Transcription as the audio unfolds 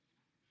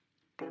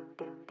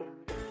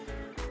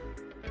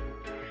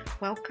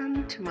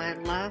Welcome to my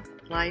Love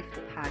Life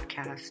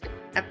podcast,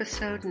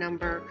 episode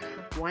number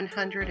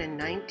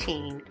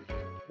 119,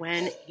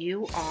 When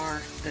You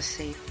Are the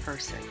Safe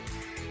Person.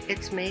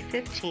 It's May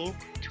 15th,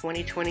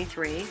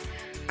 2023.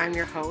 I'm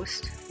your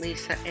host,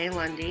 Lisa A.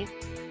 Lundy,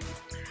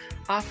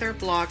 author,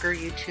 blogger,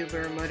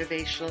 YouTuber,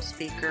 motivational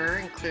speaker,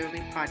 and clearly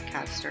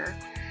podcaster.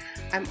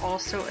 I'm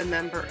also a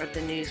member of the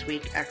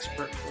Newsweek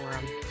Expert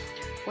Forum.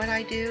 What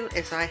I do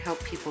is I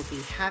help people be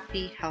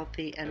happy,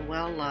 healthy, and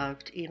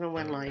well-loved even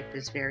when life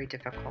is very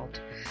difficult.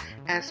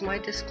 As my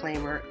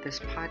disclaimer, this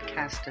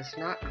podcast does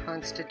not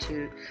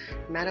constitute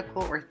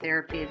medical or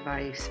therapy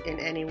advice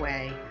in any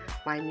way.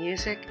 My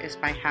music is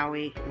by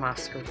Howie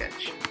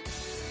Moscovich.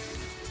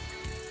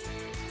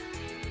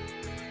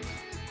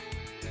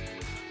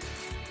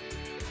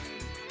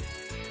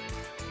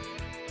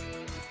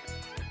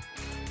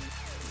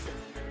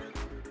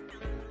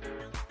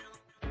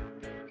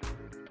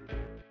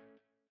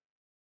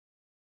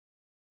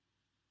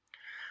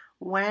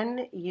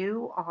 When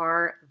you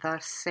are the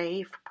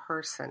safe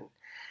person.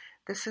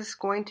 This is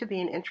going to be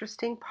an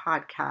interesting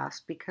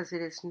podcast because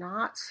it is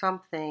not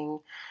something,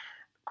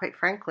 quite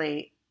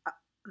frankly,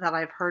 that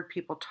I've heard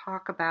people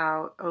talk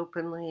about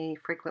openly,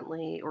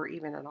 frequently, or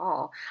even at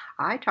all.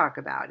 I talk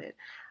about it,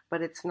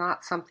 but it's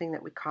not something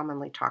that we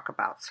commonly talk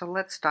about. So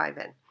let's dive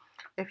in.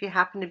 If you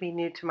happen to be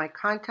new to my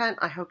content,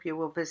 I hope you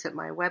will visit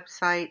my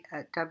website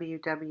at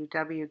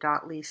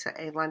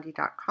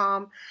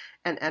www.lisaalundy.com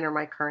and enter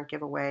my current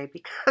giveaway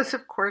because,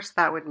 of course,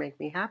 that would make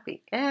me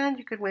happy and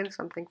you could win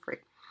something free.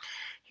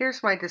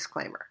 Here's my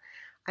disclaimer.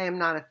 I am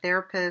not a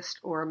therapist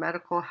or a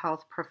medical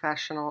health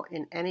professional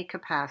in any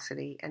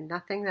capacity, and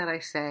nothing that I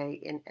say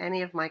in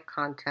any of my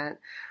content,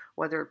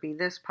 whether it be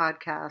this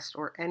podcast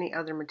or any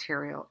other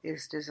material,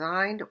 is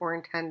designed or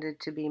intended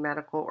to be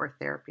medical or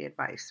therapy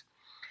advice.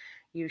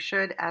 You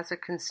should, as a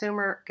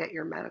consumer, get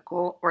your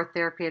medical or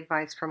therapy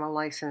advice from a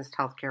licensed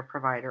healthcare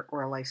provider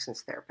or a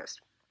licensed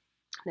therapist.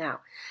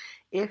 Now,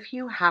 if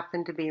you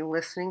happen to be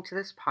listening to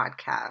this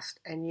podcast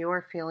and you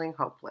are feeling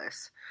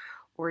hopeless,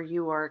 or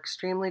you are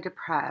extremely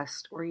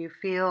depressed, or you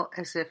feel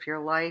as if your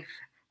life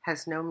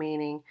has no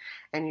meaning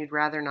and you'd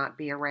rather not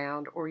be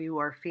around, or you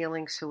are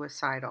feeling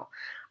suicidal,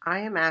 I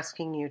am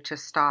asking you to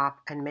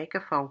stop and make a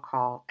phone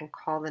call and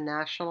call the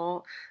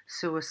National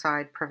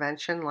Suicide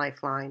Prevention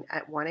Lifeline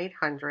at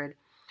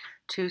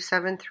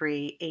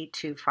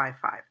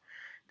 1-800-273-8255.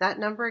 That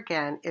number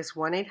again is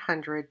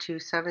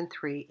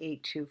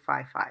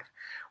 1-800-273-8255.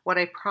 What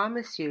I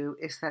promise you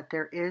is that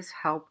there is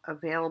help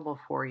available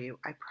for you.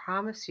 I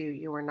promise you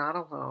you are not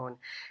alone,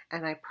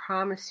 and I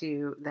promise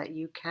you that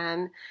you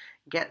can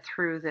get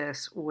through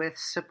this with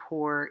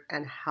support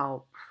and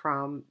help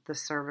from the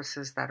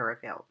services that are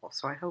available.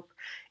 So I hope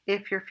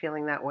if you're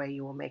feeling that way,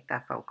 you will make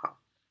that phone call.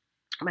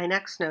 My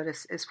next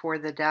notice is for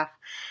the deaf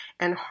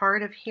and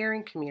hard of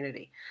hearing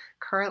community.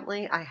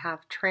 Currently, I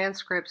have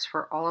transcripts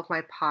for all of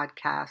my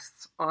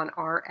podcasts on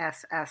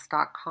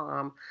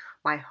rss.com,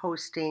 my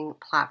hosting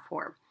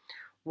platform.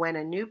 When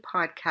a new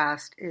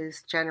podcast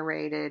is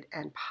generated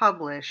and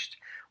published,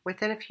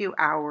 within a few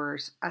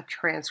hours, a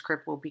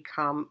transcript will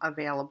become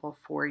available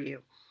for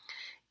you.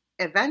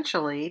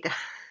 Eventually,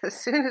 as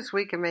soon as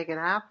we can make it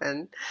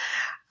happen,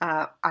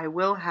 I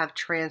will have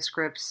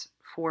transcripts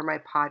for my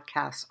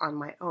podcasts on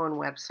my own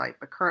website,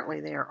 but currently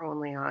they are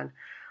only on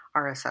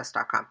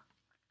rss.com.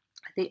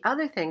 The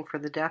other thing for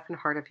the deaf and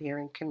hard of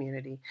hearing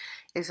community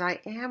is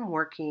I am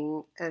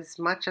working as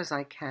much as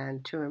I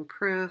can to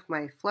improve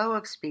my flow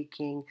of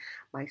speaking,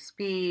 my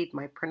speed,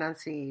 my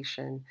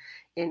pronunciation,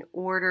 in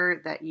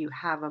order that you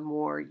have a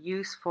more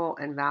useful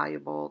and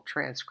valuable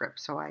transcript.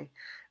 So I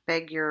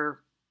beg your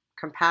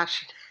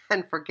compassion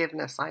and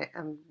forgiveness. I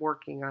am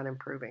working on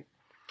improving.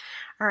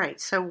 All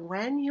right, so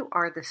when you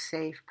are the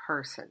safe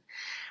person,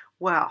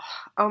 well,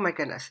 oh my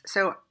goodness.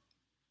 So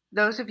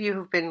those of you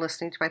who've been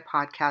listening to my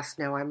podcast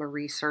know I'm a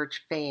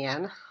research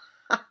fan.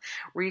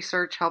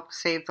 Research helped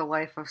save the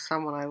life of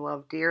someone I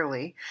love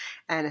dearly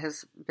and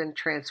has been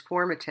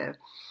transformative.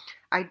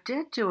 I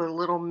did do a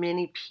little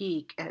mini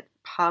peek at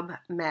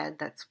PubMed,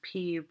 that's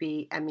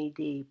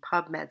PUBMED,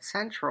 PubMed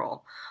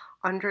Central,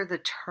 under the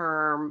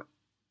term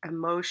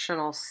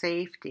emotional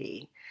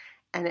safety.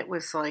 And it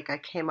was like I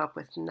came up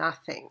with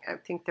nothing. I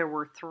think there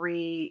were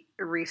 3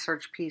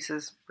 research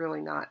pieces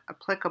really not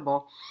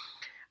applicable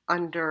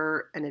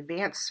under an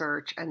advanced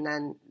search, and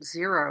then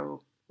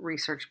 0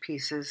 research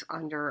pieces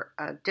under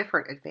a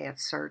different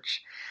advanced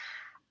search.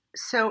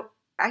 So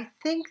I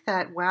think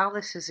that while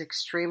this is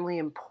extremely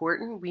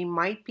important, we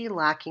might be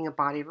lacking a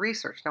body of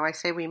research. Now I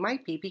say we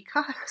might be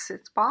because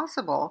it's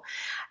possible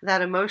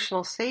that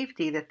emotional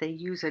safety, that they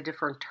use a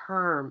different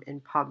term in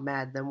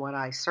PubMed than what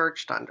I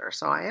searched under.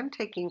 So I am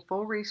taking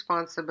full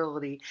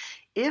responsibility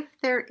if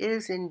there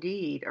is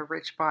indeed a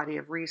rich body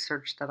of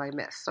research that I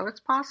missed. So it's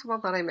possible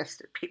that I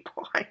missed it,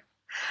 people. I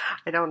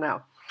don't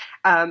know.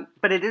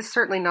 But it is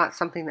certainly not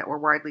something that we're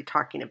widely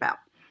talking about.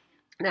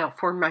 Now,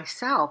 for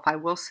myself, I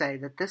will say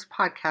that this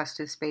podcast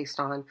is based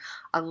on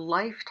a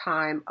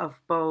lifetime of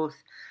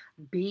both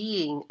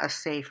being a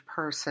safe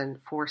person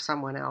for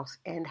someone else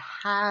and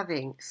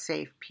having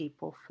safe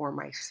people for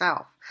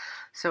myself.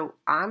 So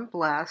I'm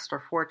blessed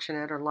or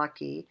fortunate or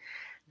lucky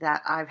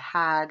that I've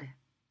had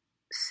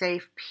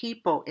safe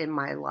people in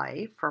my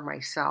life for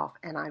myself,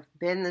 and I've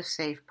been the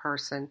safe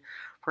person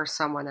for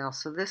someone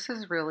else. So this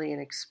is really an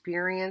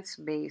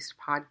experience-based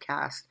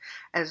podcast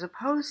as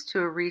opposed to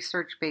a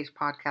research-based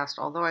podcast,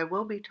 although I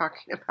will be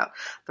talking about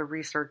the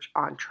research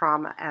on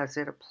trauma as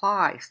it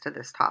applies to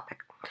this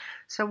topic.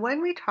 So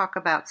when we talk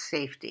about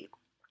safety,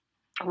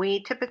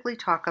 we typically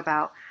talk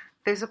about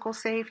physical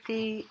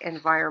safety,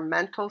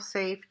 environmental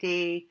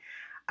safety,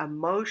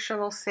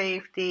 emotional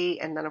safety,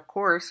 and then, of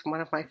course,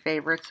 one of my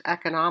favorites,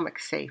 economic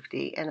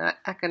safety. And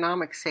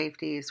economic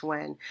safety is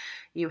when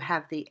you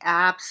have the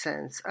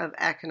absence of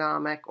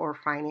economic or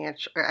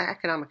financial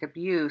economic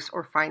abuse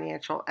or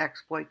financial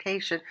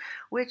exploitation,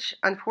 which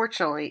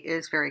unfortunately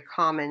is very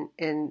common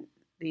in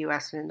the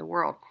U.S. and in the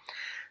world.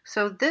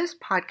 So this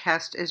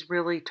podcast is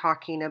really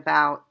talking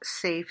about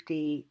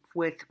safety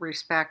with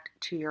respect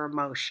to your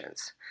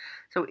emotions.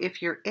 So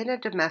if you're in a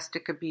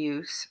domestic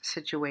abuse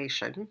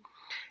situation,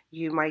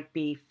 you might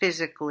be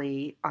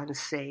physically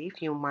unsafe.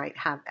 You might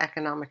have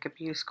economic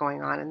abuse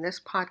going on. And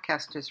this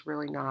podcast is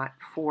really not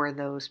for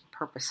those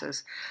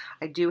purposes.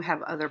 I do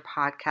have other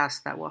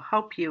podcasts that will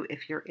help you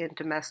if you're in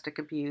domestic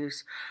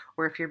abuse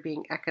or if you're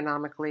being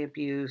economically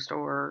abused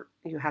or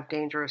you have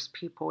dangerous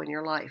people in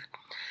your life.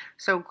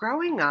 So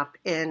growing up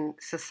in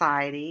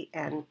society,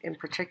 and in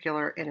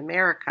particular in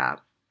America,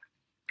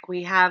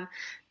 we have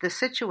the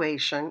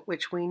situation,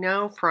 which we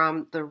know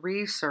from the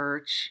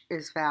research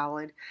is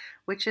valid,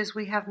 which is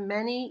we have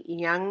many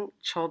young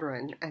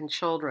children and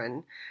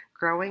children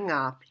growing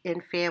up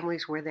in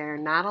families where they are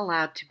not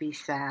allowed to be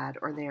sad,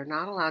 or they are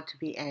not allowed to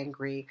be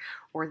angry,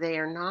 or they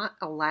are not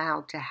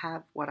allowed to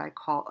have what I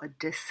call a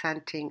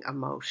dissenting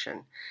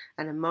emotion,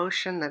 an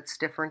emotion that's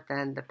different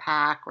than the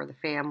pack or the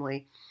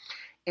family,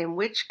 in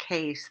which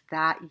case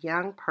that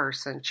young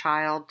person,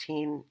 child,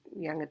 teen,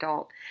 young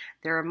adult,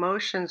 their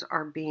emotions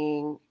are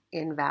being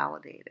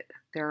invalidated.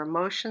 Their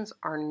emotions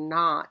are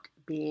not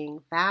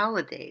being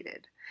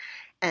validated.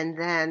 And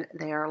then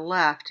they are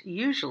left,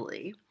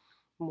 usually,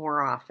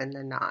 more often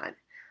than not,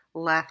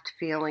 left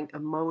feeling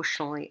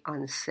emotionally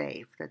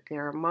unsafe, that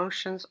their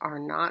emotions are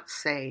not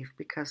safe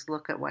because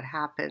look at what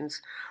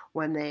happens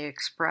when they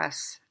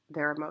express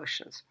their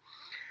emotions.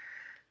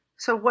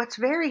 So what's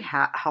very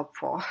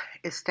helpful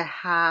is to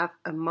have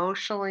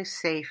emotionally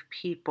safe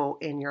people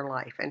in your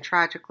life. And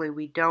tragically,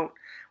 we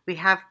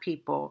have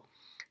people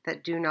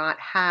that do not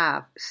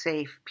have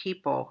safe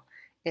people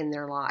in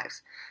their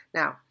lives.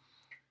 Now,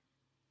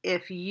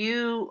 if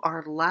you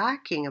are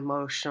lacking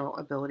emotional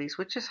abilities,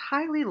 which is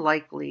highly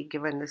likely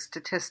given the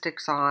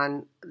statistics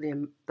on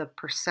the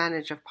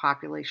percentage of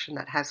population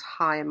that has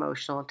high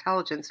emotional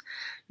intelligence,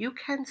 you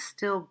can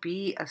still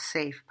be a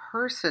safe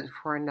person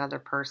for another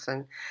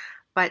person,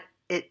 but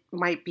it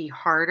might be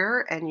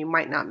harder and you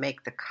might not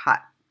make the cut.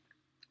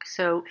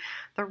 So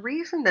the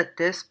reason that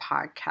this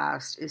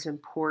podcast is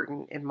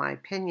important, in my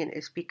opinion,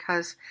 is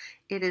because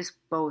it is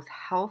both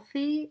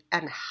healthy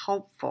and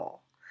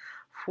helpful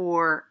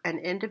for an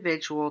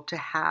individual to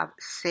have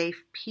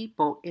safe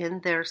people in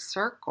their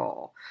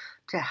circle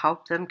to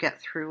help them get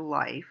through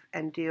life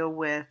and deal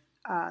with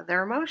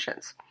their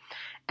emotions.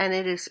 And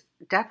it is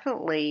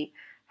definitely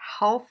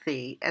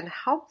healthy and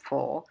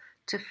helpful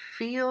to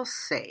feel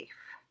safe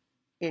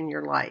in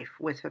your life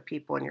with the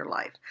people in your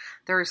life.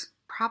 There's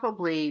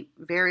probably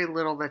very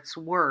little that's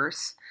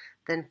worse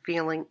than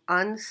feeling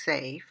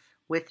unsafe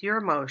with your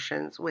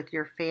emotions, with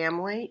your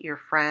family, your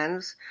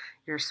friends,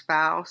 your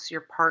spouse,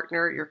 your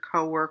partner, your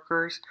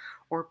coworkers,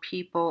 or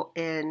people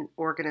in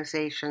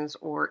organizations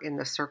or in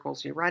the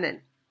circles you run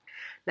in.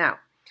 Now,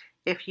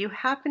 if you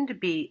happen to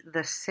be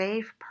the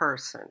safe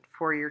person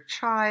for your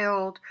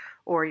child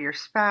or your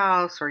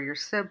spouse or your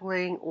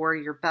sibling or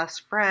your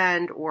best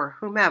friend or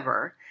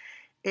whomever,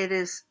 it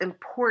is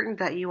important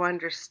that you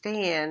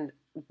understand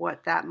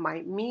what that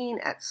might mean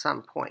at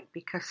some point,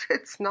 because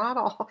it's not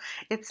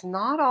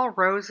all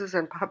roses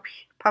and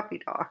puppy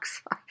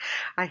dogs.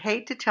 I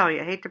hate to tell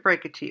you, I hate to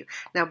break it to you.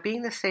 Now,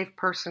 being the safe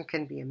person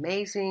can be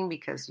amazing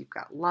because you've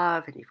got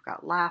love and you've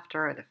got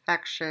laughter and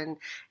affection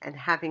and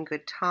having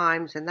good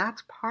times, and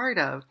that's part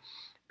of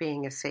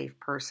being a safe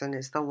person,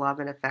 is the love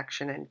and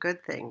affection and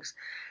good things.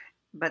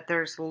 But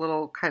there's a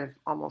little kind of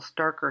almost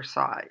darker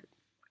side.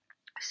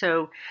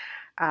 So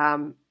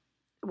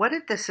what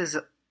this is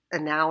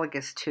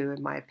analogous to,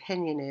 in my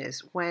opinion, is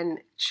when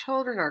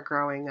children are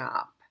growing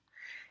up,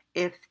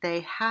 if they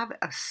have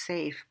a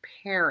safe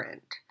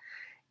parent,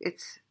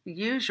 it's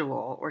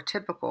usual or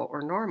typical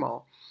or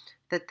normal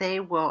that they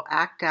will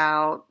act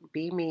out,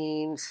 be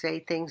mean, say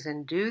things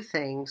and do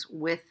things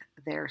with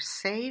their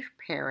safe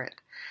parent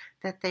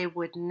that they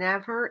would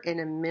never in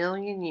a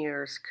million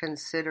years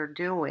consider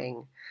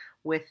doing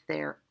with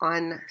their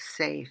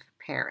unsafe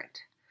parent.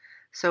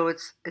 So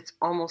it's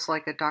almost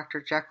like a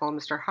Dr. Jekyll and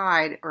Mr.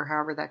 Hyde, or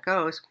however that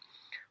goes,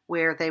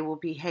 where they will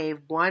behave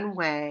one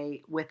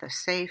way with a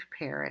safe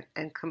parent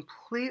and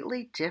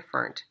completely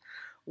different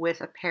with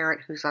a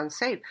parent who's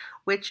unsafe,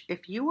 which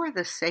if you are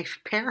the safe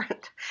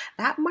parent,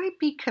 that might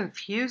be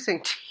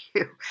confusing to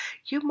you.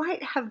 You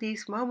might have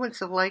these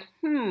moments of like,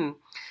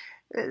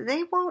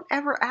 they won't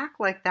ever act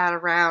like that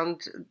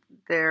around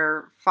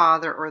their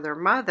father or their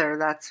mother.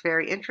 That's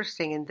very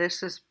interesting. And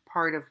this is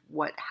part of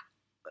what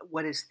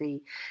is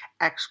the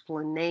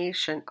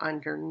explanation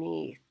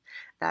underneath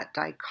that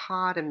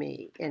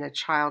dichotomy in a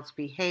child's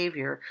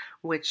behavior,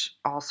 which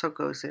also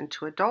goes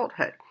into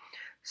adulthood.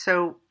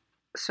 So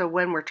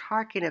when we're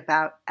talking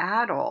about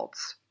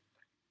adults,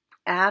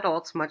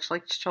 much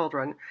like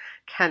children,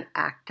 can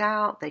act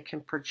out, they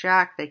can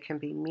project, they can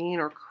be mean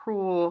or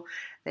cruel,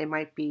 they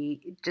might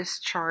be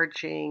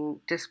discharging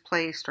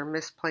displaced or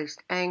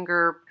misplaced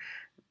anger,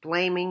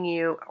 blaming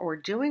you, or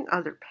doing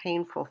other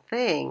painful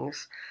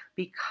things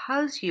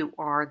because you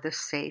are the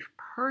safe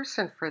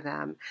person for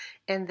them,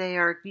 and they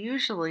are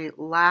usually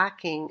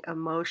lacking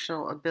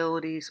emotional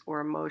abilities or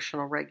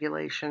emotional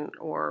regulation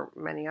or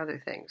many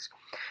other things.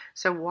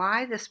 So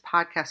why this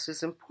podcast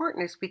is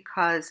important is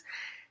because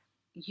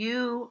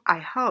you, I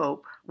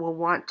hope, will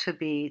want to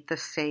be the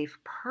safe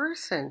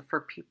person for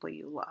people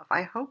you love.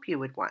 I hope you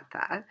would want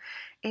that.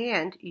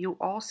 And you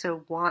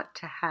also want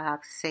to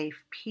have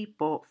safe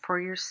people for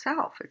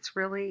yourself. It's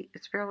really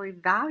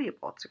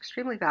valuable. It's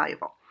extremely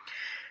valuable.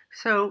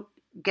 So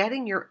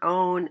getting your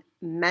own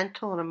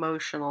mental and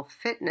emotional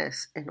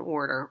fitness in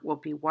order will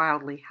be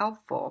wildly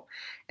helpful.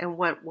 And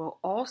what will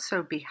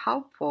also be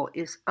helpful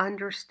is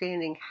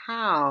understanding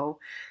how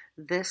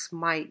this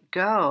might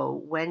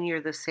go when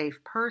you're the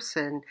safe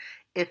person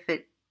if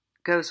it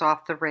goes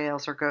off the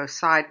rails or goes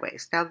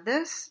sideways. Now,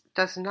 this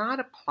does not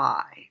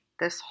apply,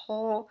 this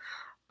whole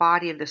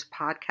body of this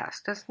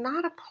podcast does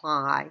not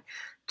apply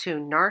to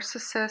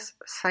narcissists,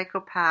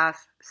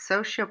 psychopaths,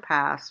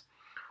 sociopaths,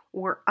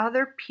 or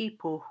other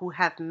people who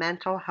have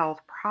mental health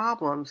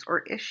problems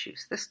or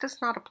issues. This does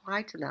not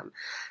apply to them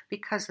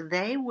because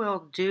they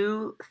will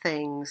do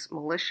things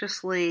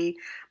maliciously,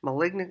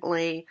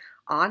 malignantly,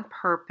 on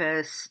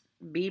purpose,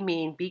 be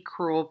mean, be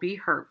cruel, be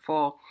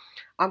hurtful,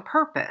 on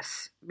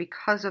purpose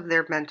because of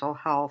their mental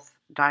health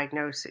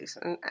diagnoses.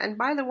 And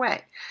by the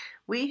way,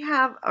 we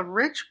have a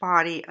rich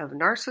body of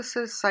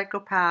narcissists,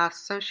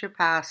 psychopaths,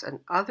 sociopaths, and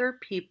other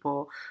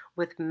people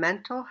with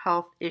mental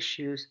health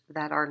issues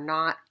that are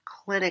not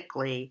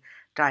clinically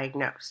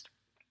diagnosed.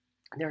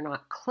 They're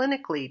not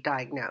clinically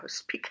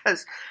diagnosed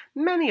because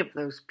many of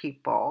those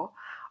people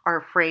are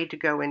afraid to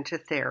go into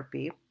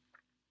therapy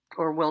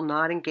or will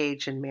not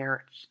engage in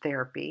marriage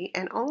therapy,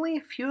 and only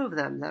a few of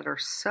them that are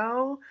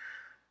so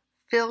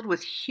filled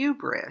with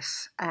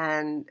hubris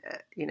and,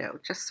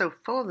 just so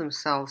full of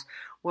themselves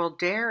will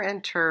dare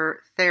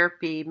enter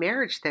therapy,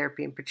 marriage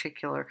therapy in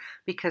particular,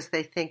 because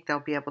they think they'll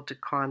be able to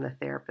con the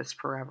therapist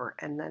forever.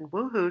 And then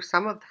woohoo,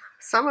 some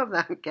of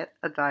them get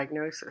a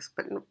diagnosis.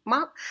 But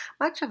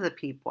much of the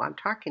people I'm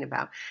talking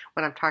about,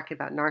 when I'm talking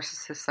about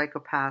narcissists,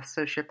 psychopaths,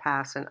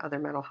 sociopaths, and other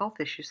mental health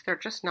issues, they're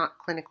just not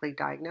clinically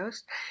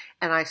diagnosed.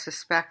 And I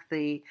suspect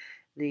the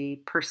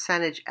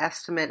percentage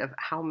estimate of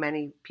how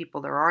many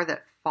people there are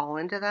that fall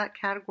into that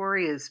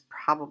category is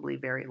probably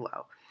very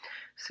low.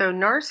 So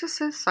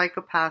narcissists,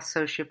 psychopaths,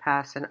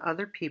 sociopaths, and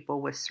other people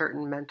with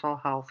certain mental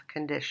health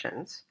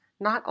conditions,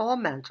 not all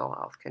mental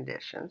health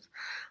conditions,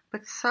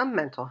 but some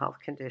mental health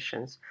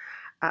conditions,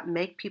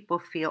 make people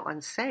feel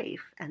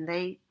unsafe, and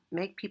they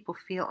make people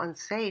feel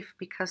unsafe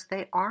because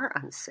they are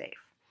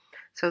unsafe.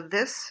 So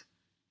this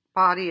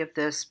body of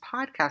this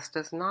podcast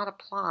does not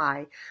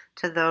apply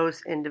to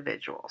those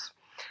individuals.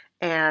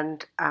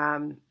 And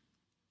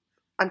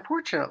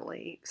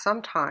unfortunately,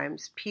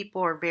 sometimes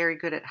people are very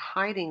good at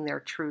hiding their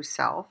true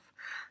self.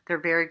 They're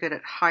very good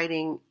at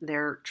hiding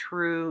their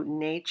true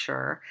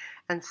nature.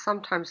 And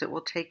sometimes it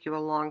will take you a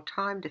long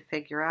time to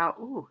figure out,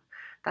 ooh,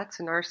 that's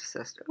a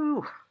narcissist.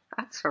 Ooh,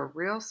 that's a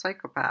real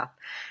psychopath.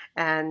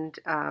 And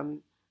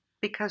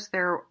because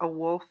they're a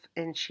wolf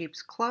in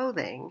sheep's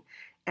clothing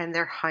and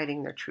they're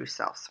hiding their true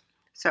selves.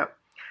 So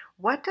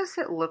what does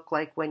it look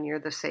like when you're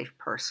the safe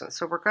person?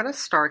 So we're going to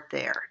start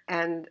there.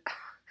 And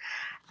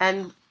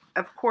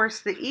of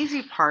course, the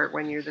easy part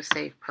when you're the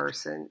safe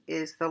person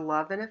is the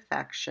love and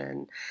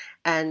affection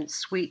and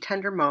sweet,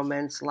 tender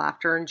moments,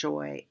 laughter and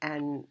joy,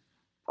 and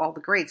all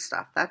the great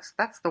stuff. That's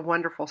the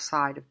wonderful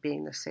side of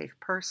being the safe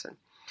person.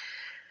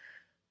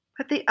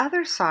 But the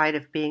other side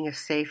of being a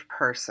safe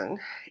person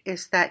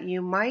is that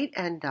you might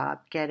end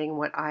up getting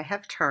what I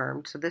have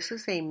termed, so this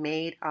is a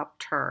made-up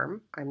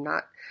term.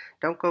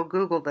 Don't go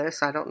Google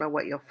this. I don't know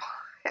what you'll find.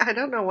 I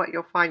don't know what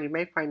you'll find. You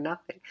may find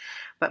nothing.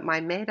 But my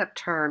made-up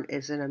term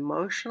is an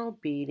emotional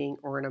beating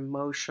or an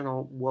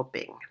emotional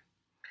whooping.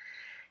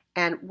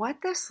 And what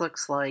this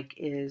looks like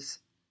is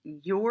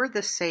you're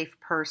the safe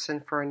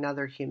person for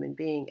another human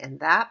being, and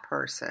that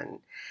person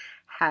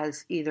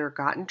has either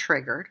gotten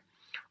triggered,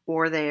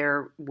 or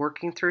they're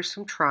working through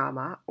some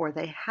trauma, or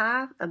they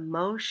have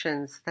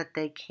emotions that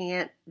they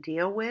can't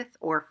deal with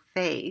or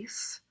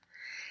face,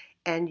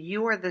 and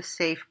you are the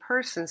safe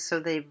person, so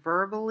they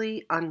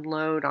verbally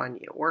unload on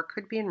you, or it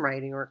could be in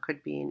writing, or it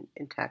could be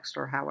in text,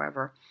 or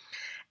however.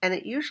 And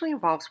it usually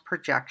involves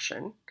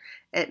projection.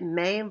 It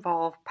may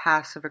involve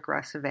passive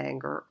aggressive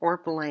anger or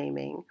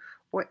blaming,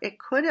 or it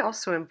could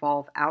also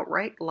involve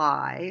outright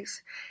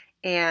lies.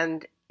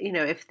 And,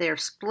 if they're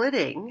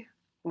splitting,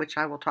 which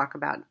I will talk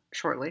about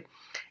shortly,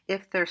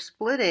 if they're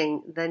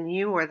splitting, then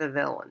you are the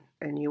villain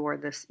and you are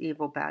this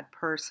evil, bad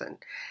person.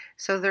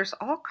 So there's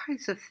all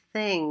kinds of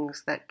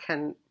things that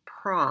can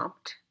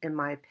prompt, in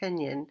my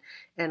opinion,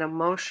 an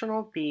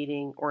emotional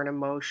beating or an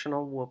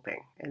emotional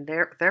whooping. And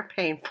they're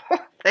painful.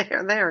 They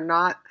are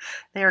not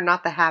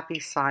the happy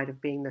side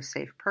of being the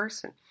safe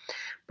person.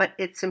 But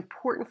it's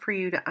important for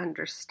you to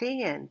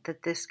understand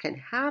that this can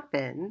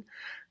happen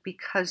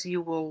because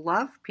you will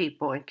love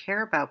people and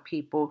care about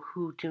people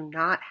who do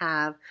not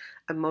have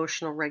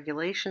emotional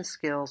regulation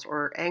skills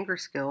or anger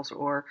skills,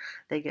 or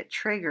they get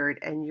triggered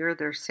and you're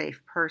their safe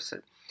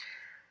person.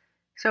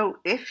 So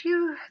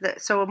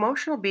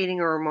emotional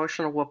beating or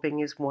emotional whooping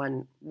is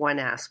one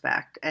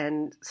aspect,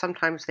 and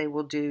sometimes they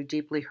will do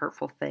deeply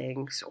hurtful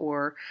things,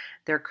 or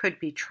there could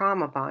be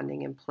trauma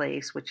bonding in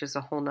place, which is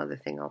a whole nother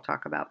thing I'll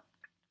talk about.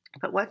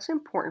 But what's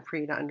important for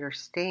you to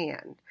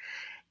understand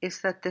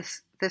is that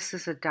this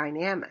is a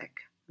dynamic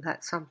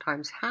that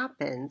sometimes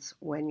happens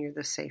when you're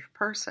the safe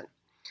person.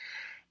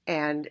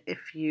 And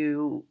if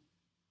you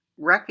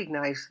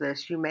recognize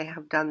this, you may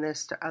have done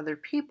this to other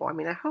people. I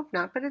mean, I hope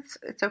not, but it's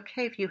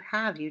okay if you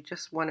have. You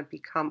just want to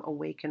become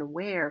awake and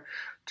aware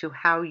to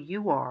how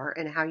you are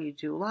and how you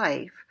do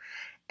life.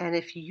 And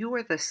if you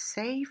are the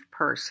safe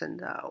person,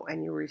 though,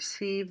 and you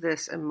receive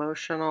this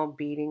emotional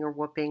beating or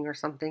whooping or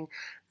something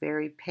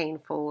very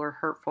painful or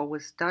hurtful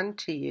was done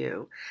to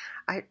you,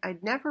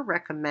 I'd never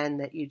recommend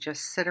that you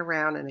just sit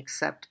around and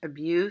accept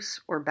abuse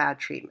or bad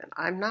treatment.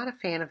 I'm not a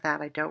fan of that.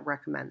 I don't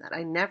recommend that.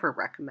 I never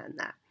recommend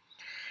that.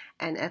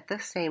 And at the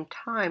same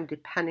time,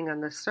 depending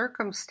on the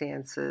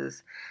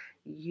circumstances,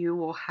 you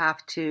will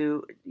have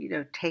to,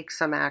 take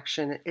some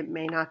action. It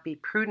may not be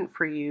prudent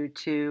for you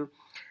to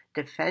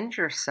defend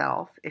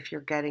yourself if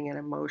you're getting an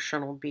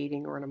emotional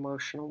beating or an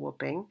emotional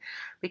whooping,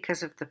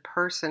 because if the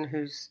person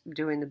who's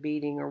doing the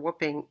beating or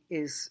whooping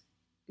is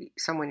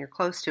someone you're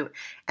close to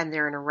and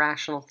they're an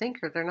irrational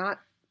thinker, they're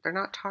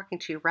not talking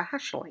to you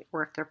rationally.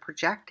 Or if they're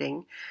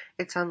projecting,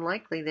 it's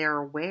unlikely they're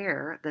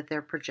aware that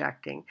they're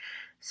projecting.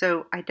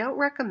 So I don't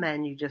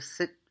recommend you just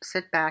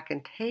sit back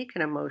and take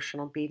an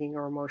emotional beating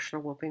or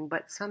emotional whooping,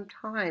 but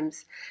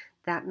sometimes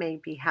that may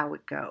be how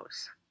it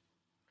goes.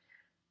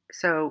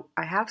 So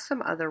I have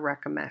some other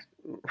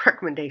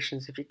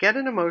recommendations. If you get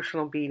an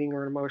emotional beating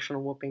or an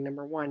emotional whooping,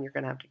 number one, you're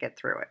going to have to get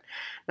through it.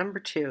 Number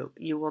two,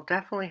 you will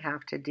definitely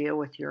have to deal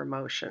with your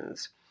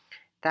emotions.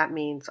 That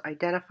means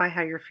identify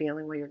how you're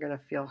feeling. Well, you're going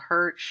to feel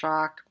hurt,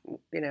 shocked,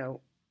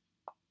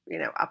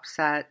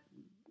 upset.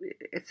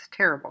 It's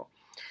terrible.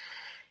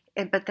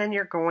 But then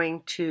you're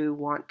going to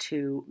want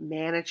to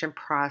manage and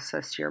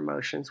process your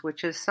emotions,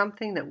 which is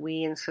something that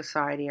we in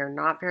society are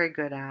not very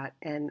good at.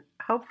 And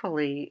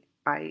hopefully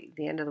by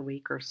the end of the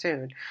week or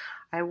soon,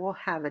 I will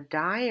have a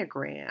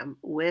diagram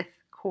with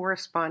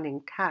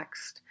corresponding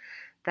text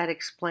that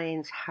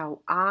explains how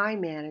I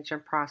manage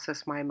and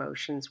process my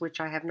emotions, which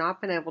I have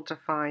not been able to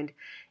find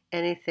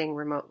anything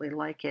remotely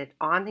like it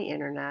on the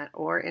internet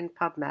or in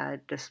PubMed,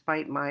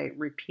 despite my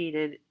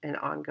repeated and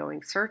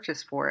ongoing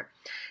searches for it.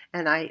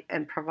 And I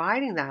am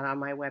providing that on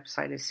my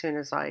website as soon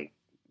as I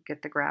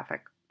get the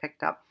graphic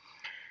picked up,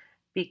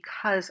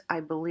 because I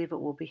believe it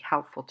will be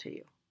helpful to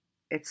you.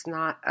 It's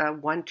not a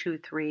 1, 2,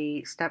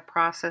 3 step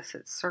process.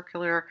 It's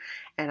circular,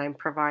 and I'm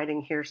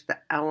providing here's the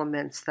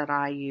elements that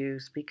I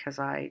use because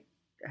I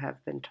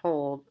have been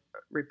told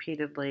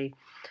repeatedly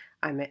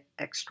I'm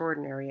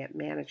extraordinary at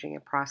managing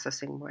and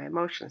processing my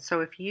emotions.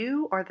 So if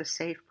you are the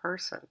safe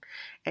person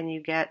and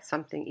you get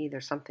something,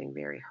 either something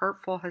very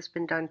hurtful has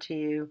been done to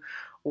you,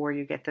 or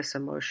you get this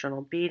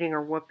emotional beating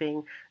or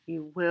whooping,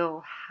 you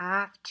will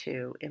have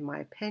to, in my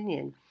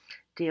opinion,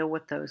 deal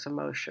with those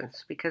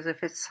emotions. Because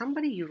if it's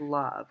somebody you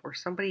love or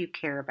somebody you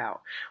care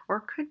about, or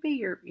it could be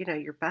your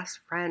best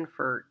friend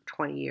for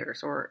 20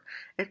 years, or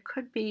it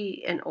could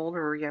be an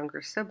older or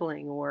younger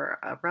sibling or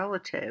a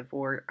relative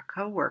or a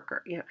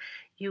coworker,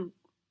 you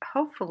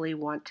hopefully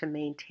want to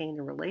maintain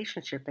a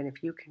relationship. And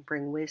if you can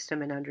bring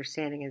wisdom and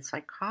understanding and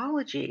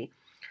psychology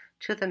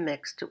to the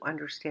mix to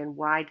understand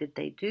why did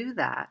they do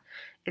that,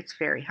 it's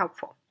very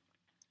helpful.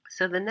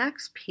 So the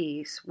next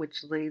piece,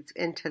 which leads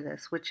into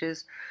this, which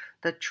is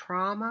the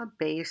trauma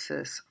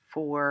basis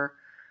for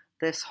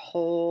this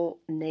whole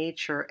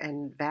nature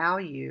and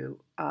value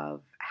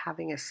of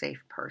having a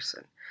safe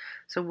person.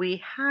 So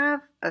we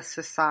have a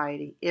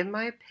society, in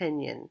my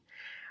opinion,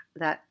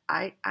 that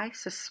I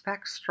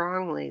suspect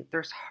strongly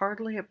there's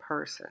hardly a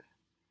person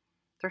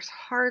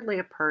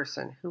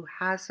who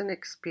hasn't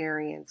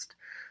experienced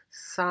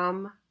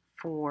some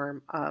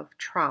form of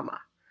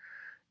trauma.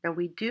 Now,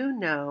 we do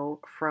know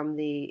from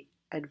the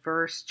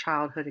adverse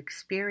childhood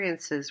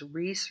experiences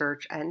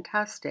research and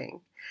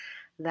testing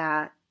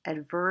that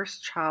adverse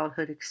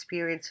childhood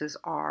experiences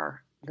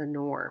are the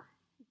norm.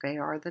 They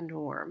are the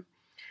norm.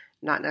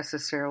 Not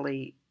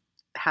necessarily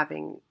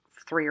having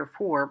 3 or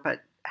 4,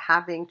 but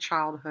having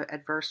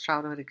adverse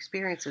childhood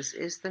experiences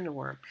is the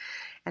norm,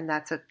 and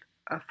that's a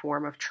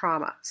form of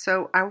trauma.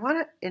 So I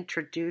want to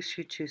introduce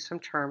you to some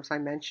terms I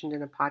mentioned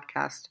in a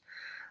podcast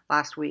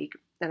last week,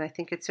 and I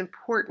think it's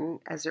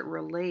important as it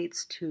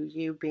relates to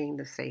you being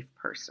the safe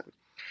person.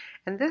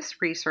 And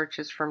this research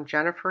is from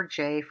Jennifer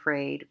J.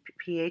 Freyd,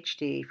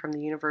 PhD, from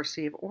the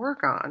University of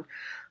Oregon,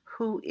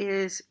 who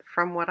is,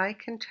 from what I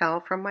can tell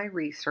from my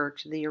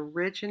research, the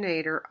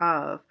originator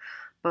of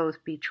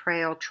both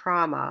betrayal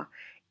trauma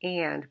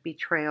and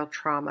betrayal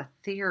trauma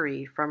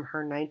theory from her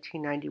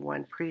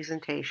 1991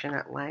 presentation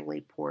at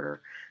Langley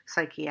Porter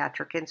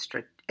Psychiatric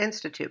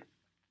Institute.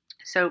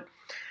 So,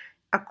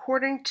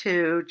 according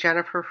to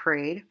Jennifer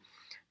Freyd,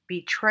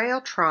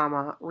 betrayal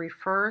trauma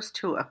refers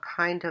to a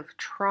kind of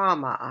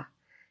trauma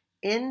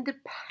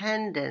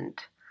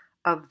independent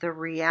of the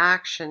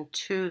reaction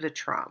to the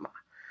trauma.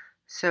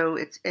 So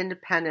it's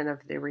independent of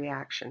the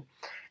reaction.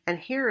 And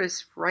here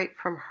is right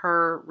from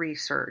her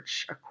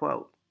research, a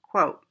quote,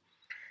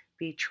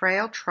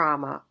 betrayal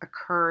trauma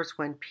occurs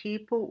when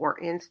people or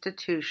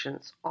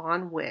institutions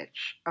on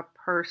which a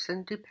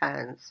person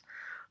depends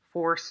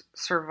for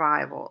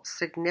survival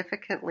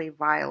significantly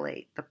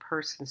violate the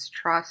person's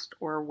trust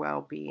or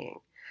well-being.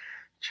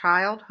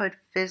 Childhood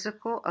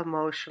physical,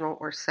 emotional,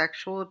 or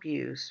sexual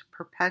abuse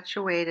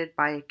perpetuated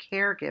by a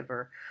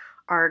caregiver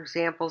are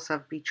examples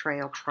of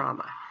betrayal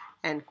trauma,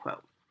 end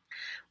quote.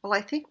 Well,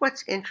 I think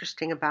what's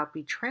interesting about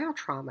betrayal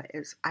trauma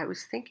is I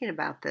was thinking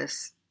about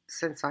this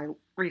since I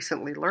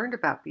recently learned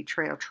about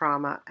betrayal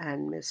trauma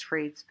and Ms.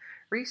 Freyd's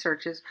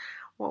research is,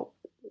 well,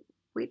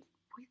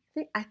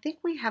 I think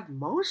we have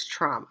most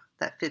trauma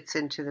that fits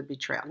into the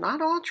betrayal.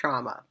 Not all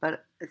trauma,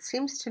 but it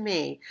seems to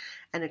me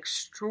an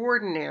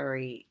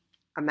extraordinary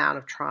amount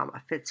of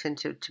trauma fits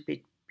into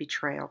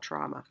betrayal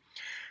trauma.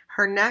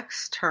 Her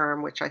next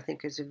term, which I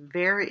think is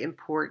very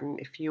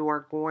important if you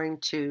are going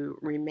to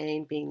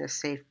remain being the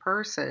safe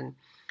person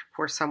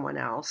for someone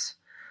else,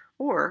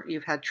 or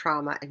you've had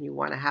trauma and you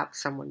want to have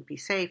someone be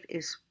safe,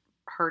 is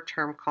her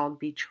term called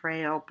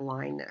betrayal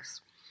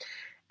blindness.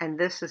 And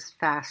this is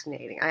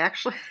fascinating. I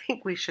actually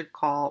think we should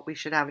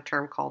have a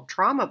term called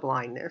trauma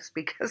blindness,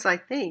 because I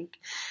think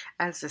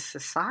as a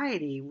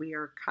society we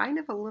are kind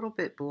of a little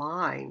bit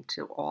blind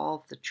to all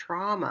of the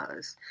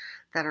traumas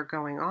that are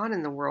going on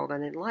in the world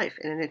and in life,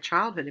 and in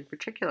childhood in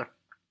particular.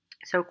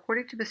 So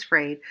according to Ms.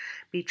 Freyd,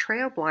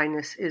 betrayal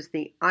blindness is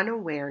the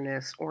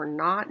unawareness or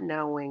not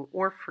knowing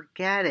or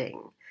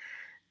forgetting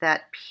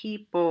that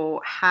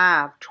people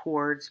have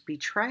towards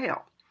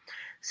betrayal.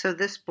 So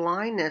this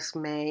blindness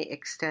may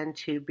extend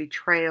to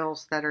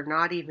betrayals that are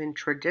not even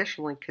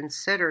traditionally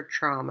considered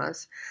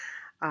traumas,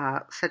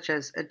 such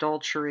as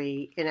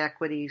adultery,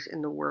 inequities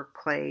in the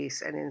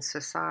workplace, and in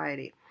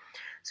society.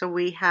 So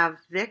we have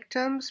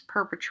victims,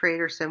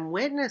 perpetrators, and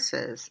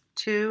witnesses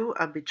to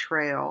a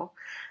betrayal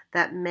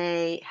that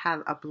may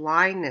have a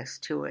blindness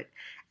to it,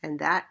 and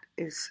that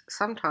is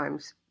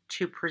sometimes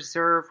to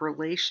preserve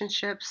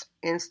relationships,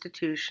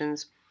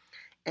 institutions,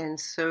 and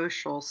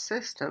social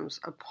systems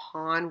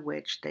upon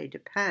which they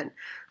depend.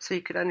 So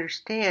you could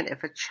understand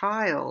if a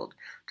child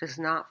does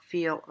not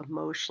feel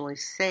emotionally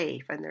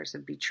safe and there's a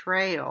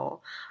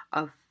betrayal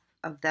of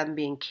them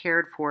being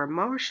cared for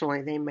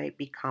emotionally, they might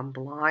become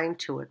blind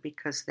to it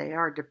because they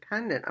are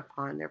dependent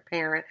upon their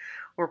parent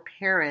or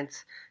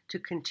parents to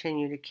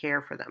continue to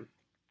care for them.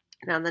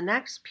 Now, the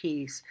next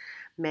piece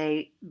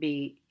may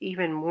be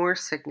even more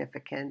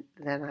significant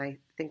than I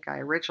think I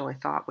originally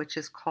thought, which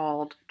is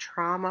called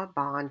trauma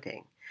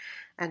bonding.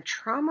 And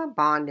trauma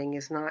bonding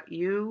is not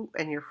you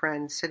and your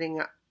friends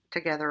sitting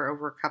together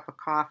over a cup of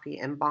coffee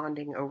and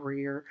bonding over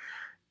your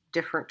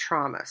different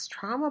traumas.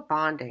 Trauma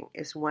bonding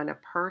is when a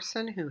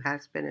person who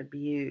has been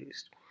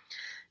abused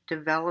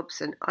develops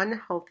an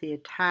unhealthy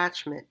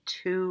attachment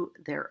to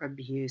their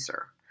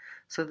abuser.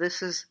 So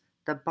this is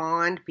the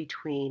bond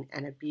between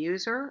an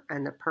abuser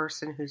and the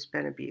person who's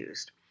been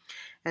abused.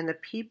 And the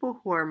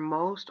people who are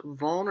most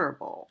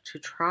vulnerable to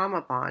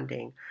trauma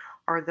bonding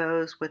are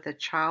those with a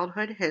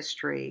childhood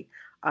history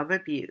of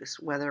abuse,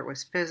 whether it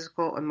was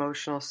physical,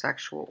 emotional,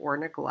 sexual, or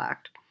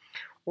neglect,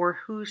 or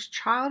whose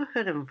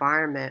childhood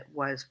environment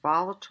was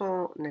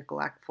volatile,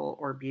 neglectful,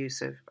 or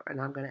abusive,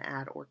 and I'm going to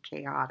add, or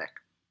chaotic.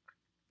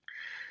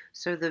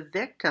 So the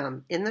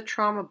victim in the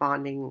trauma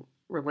bonding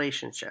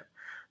relationship,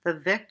 the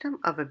victim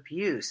of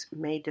abuse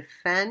may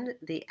defend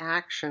the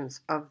actions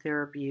of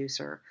their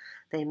abuser.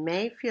 They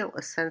may feel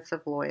a sense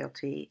of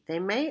loyalty. They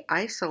may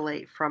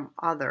isolate from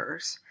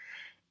others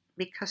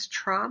because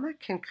trauma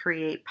can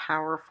create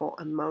powerful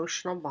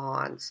emotional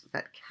bonds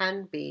that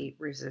can be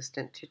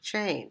resistant to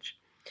change.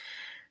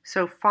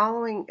 So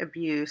following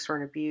abuse or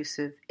an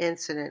abusive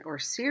incident or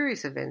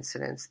series of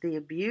incidents, the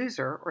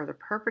abuser or the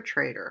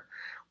perpetrator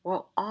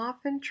will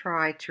often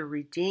try to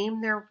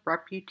redeem their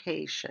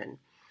reputation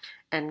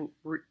and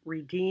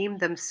redeem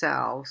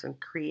themselves and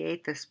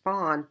create this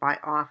bond by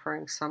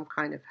offering some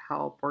kind of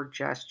help or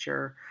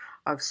gesture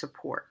of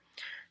support.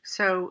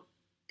 So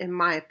in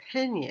my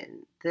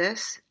opinion,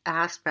 this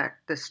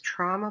aspect, this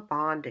trauma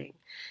bonding,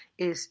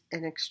 is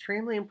an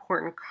extremely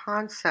important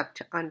concept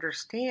to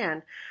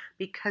understand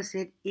because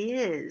it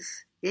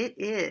is,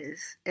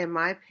 in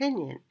my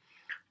opinion,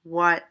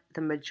 what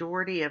the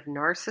majority of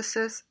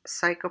narcissists,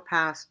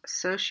 psychopaths,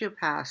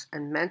 sociopaths,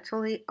 and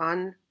mentally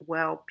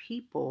unwell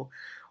people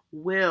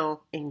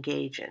will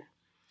engage in.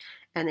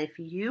 And if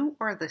you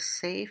are the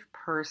safe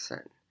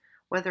person,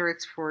 whether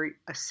it's for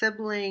a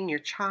sibling, your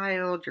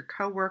child, your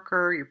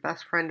coworker, your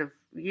best friend of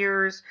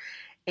years,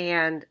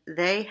 and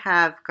they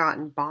have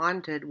gotten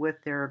bonded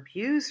with their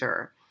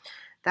abuser,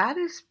 that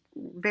is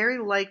very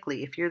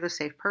likely, if you're the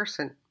safe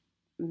person,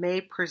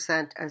 may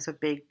present as a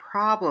big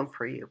problem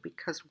for you,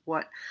 because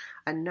what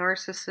a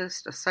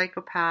narcissist, a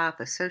psychopath,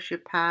 a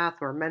sociopath,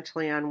 or a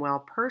mentally unwell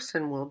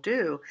person will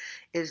do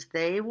is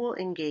they will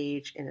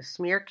engage in a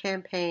smear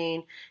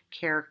campaign,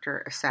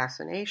 character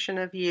assassination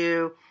of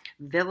you,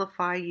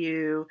 vilify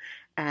you,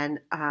 and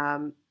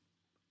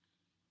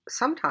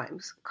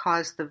sometimes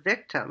cause the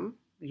victim,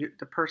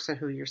 the person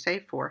who you're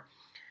safe for,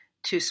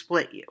 to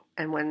split you.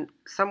 And when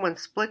someone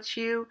splits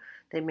you,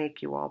 they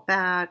make you all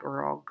bad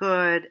or all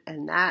good.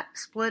 And that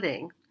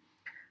splitting,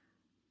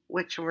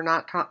 which we're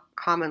not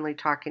commonly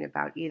talking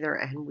about either,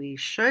 and we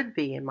should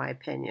be, in my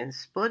opinion,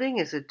 splitting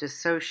is a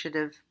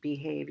dissociative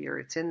behavior.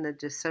 It's in the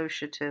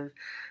dissociative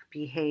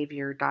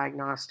behavior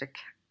diagnostic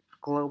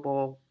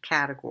global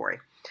category.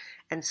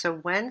 And so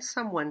when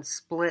someone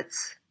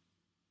splits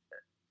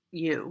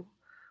you,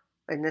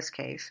 in this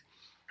case,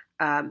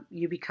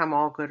 you become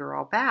all good or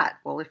all bad.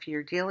 Well, if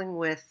you're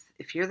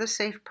the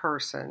safe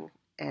person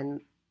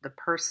and the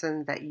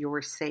person that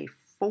you're safe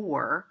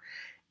for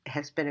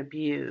has been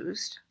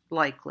abused,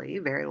 likely,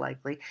 very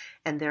likely,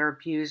 and their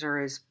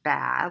abuser is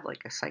bad,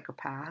 like a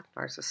psychopath,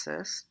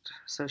 narcissist,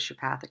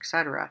 sociopath,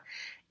 etc.,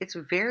 it's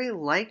very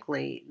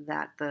likely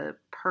that the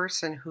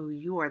person who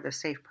you are the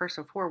safe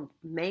person for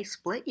may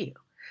split you.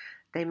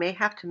 They may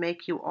have to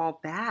make you all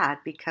bad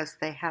because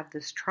they have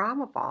this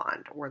trauma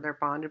bond or they're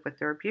bonded with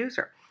their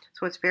abuser.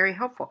 So it's very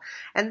helpful.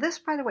 And this,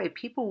 by the way,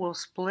 people will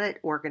split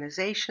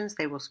organizations,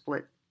 they will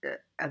split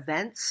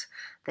events,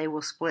 they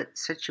will split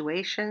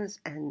situations,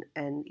 and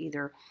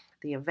either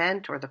the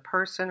event or the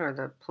person or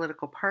the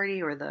political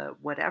party or the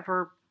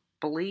whatever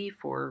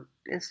belief or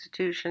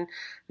institution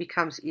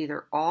becomes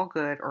either all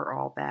good or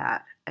all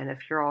bad. And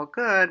if you're all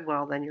good,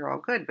 well, then you're all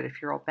good. But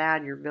if you're all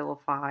bad, you're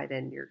vilified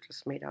and you're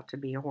just made out to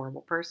be a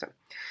horrible person.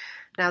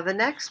 Now, the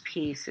next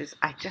piece is,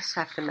 I just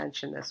have to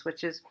mention this,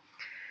 which is,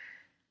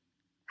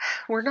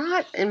 we're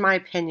not, in my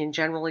opinion,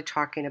 generally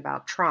talking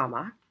about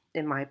trauma,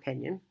 in my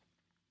opinion.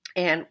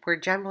 And we're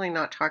generally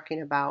not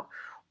talking about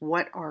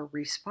what are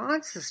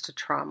responses to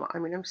trauma. I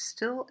mean, I'm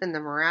still in the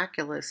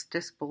miraculous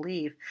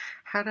disbelief.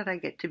 How did I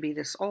get to be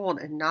this old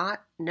and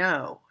not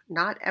know,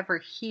 not ever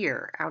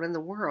hear out in the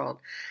world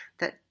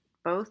that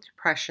both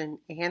depression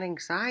and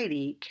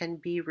anxiety can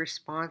be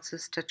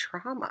responses to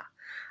trauma?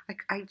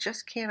 I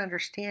just can't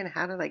understand,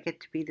 how did I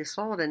get to be this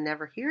old and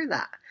never hear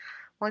that?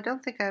 Well, I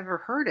don't think I ever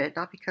heard it,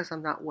 not because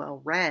I'm not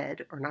well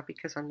read or not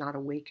because I'm not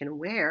awake and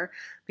aware,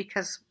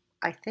 because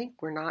I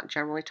think we're not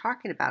generally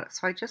talking about it.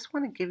 So I just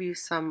want to give you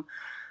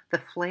the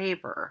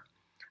flavor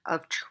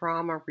of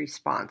trauma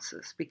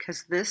responses,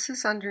 because this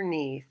is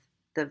underneath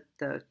the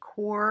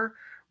core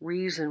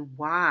reason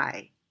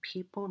why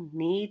people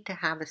need to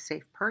have a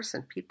safe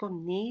person. People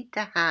need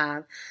to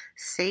have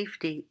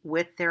safety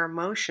with their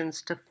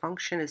emotions to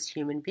function as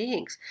human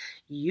beings.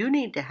 You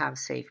need to have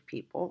safe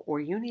people, or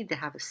you need to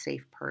have a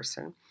safe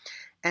person,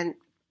 and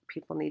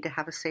people need to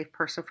have a safe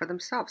person for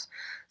themselves.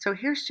 So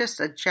here's just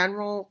a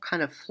general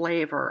kind of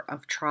flavor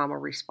of trauma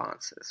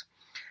responses.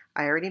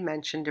 I already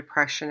mentioned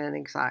depression and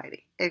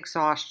anxiety,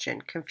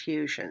 exhaustion,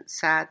 confusion,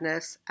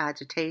 sadness,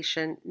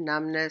 agitation,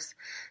 numbness,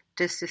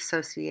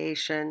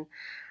 disassociation,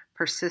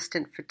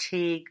 persistent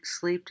fatigue,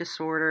 sleep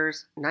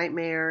disorders,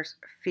 nightmares,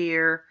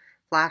 fear,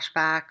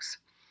 flashbacks.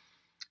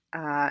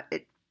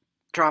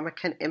 Trauma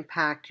can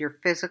impact your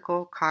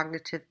physical,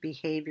 cognitive,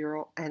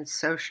 behavioral, and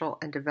social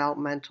and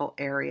developmental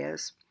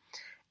areas.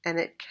 And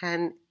it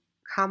can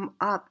come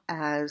up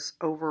as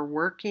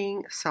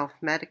overworking,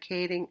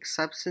 self-medicating,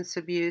 substance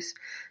abuse,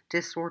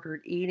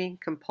 disordered eating,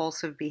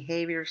 compulsive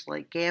behaviors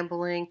like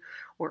gambling,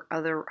 or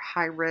other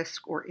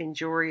high-risk or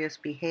injurious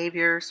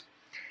behaviors.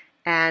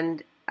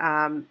 And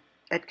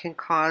it can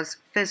cause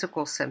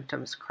physical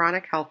symptoms,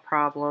 chronic health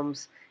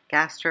problems,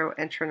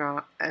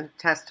 gastrointestinal,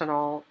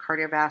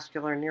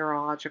 cardiovascular,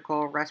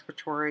 neurological,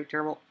 respiratory,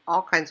 dermal,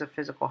 all kinds of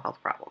physical health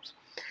problems.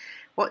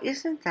 Well,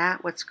 isn't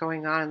that what's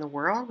going on in the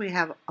world? We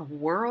have a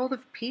world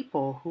of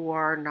people who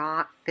are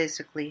not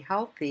physically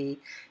healthy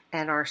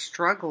and are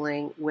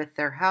struggling with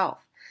their health.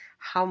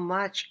 How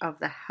much of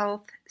the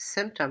health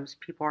symptoms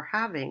people are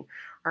having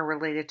are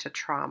related to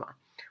trauma?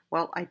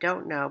 Well, I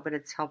don't know, but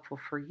it's helpful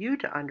for you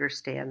to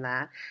understand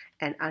that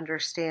and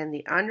understand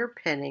the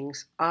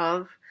underpinnings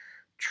of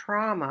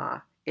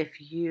trauma if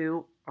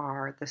you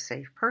are the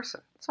safe person.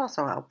 It's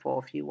also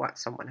helpful if you want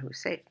someone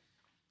who's safe.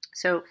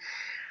 So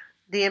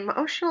The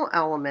emotional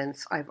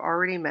elements, I've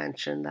already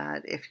mentioned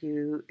that if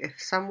you're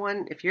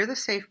the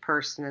safe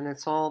person and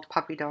it's all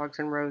puppy dogs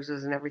and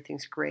roses and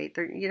everything's great,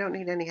 you don't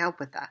need any help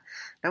with that.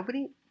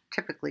 Nobody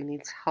typically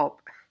needs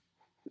help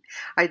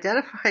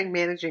identifying,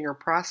 managing, or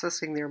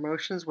processing their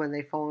emotions when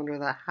they fall under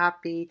the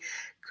happy,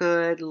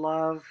 good,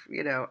 love,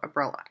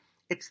 umbrella.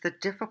 It's the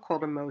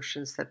difficult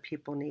emotions that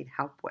people need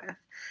help with.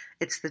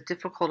 It's the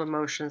difficult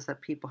emotions that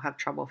people have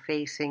trouble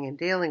facing and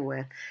dealing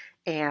with.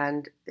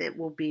 And it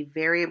will be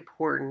very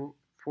important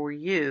for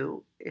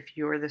you, if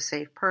you're the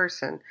safe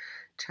person,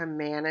 to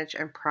manage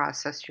and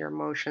process your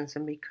emotions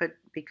and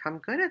become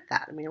good at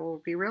that. I mean, it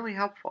will be really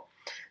helpful.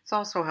 It's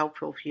also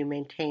helpful if you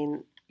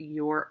maintain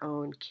your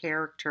own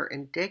character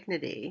and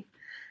dignity,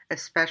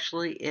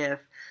 especially if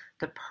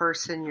the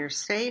person you're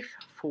safe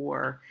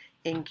for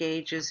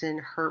engages in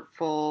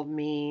hurtful,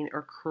 mean,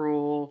 or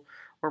cruel,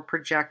 or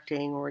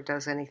projecting, or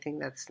does anything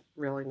that's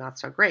really not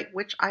so great,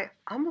 which I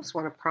almost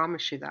want to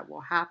promise you that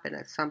will happen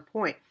at some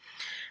point.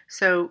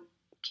 So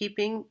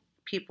keeping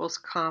people's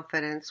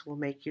confidence will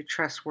make you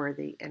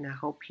trustworthy and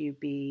help you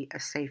be a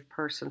safe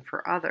person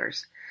for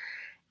others.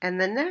 And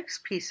the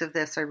next piece of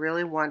this, I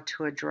really want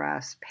to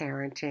address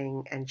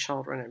parenting and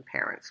children and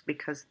parents,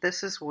 because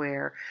this is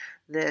where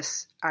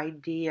this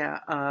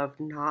idea of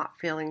not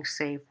feeling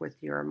safe with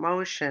your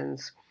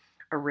emotions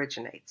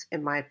originates,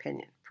 in my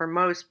opinion, for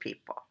most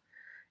people.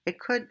 It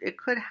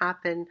could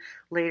happen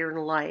later in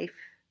life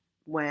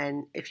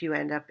if you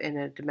end up in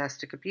a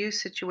domestic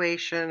abuse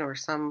situation or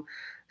some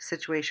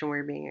situation where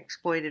you're being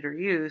exploited or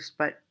used,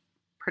 but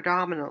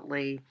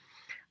predominantly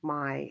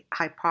my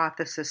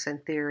hypothesis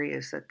and theory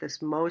is that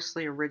this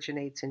mostly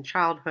originates in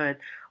childhood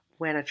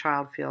when a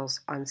child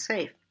feels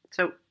unsafe.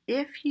 So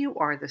if you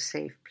are the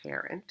safe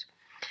parent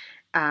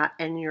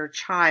and your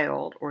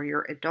child or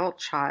your adult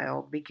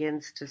child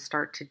begins to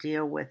start to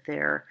deal with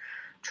their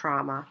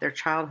trauma, their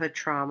childhood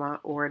trauma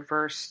or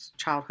adverse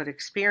childhood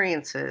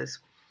experiences,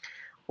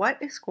 what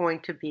is going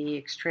to be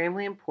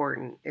extremely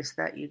important is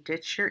that you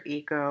ditch your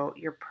ego,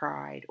 your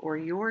pride, or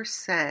your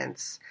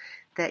sense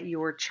that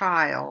your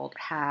child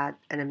had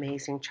an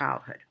amazing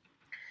childhood.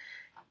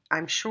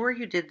 I'm sure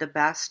you did the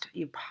best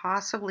you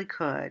possibly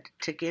could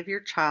to give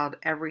your child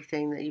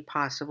everything that you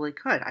possibly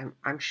could.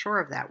 I'm sure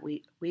of that.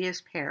 We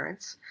as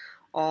parents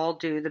all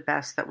do the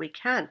best that we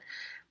can.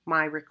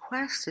 My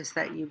request is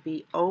that you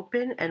be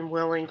open and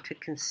willing to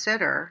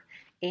consider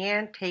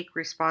and take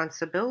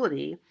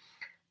responsibility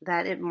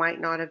that it might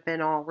not have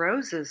been all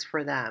roses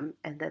for them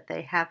and that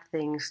they have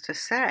things to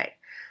say.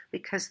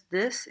 Because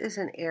this is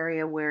an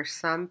area where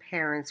some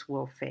parents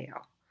will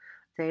fail.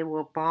 They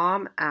will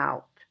bomb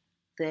out.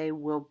 They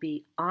will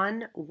be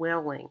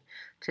unwilling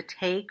to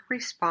take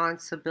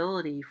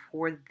responsibility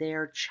for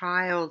their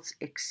child's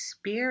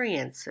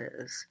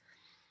experiences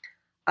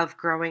of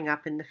growing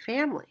up in the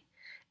family.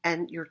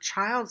 And your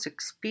child's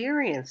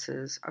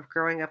experiences of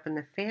growing up in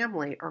the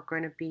family are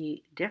going to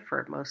be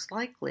different, most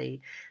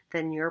likely,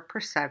 than your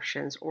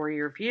perceptions or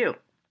your view.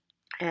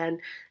 And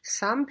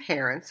some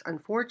parents,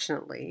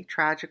 unfortunately,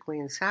 tragically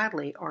and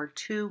sadly, are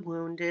too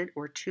wounded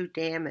or too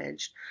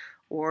damaged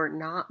or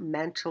not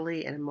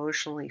mentally and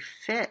emotionally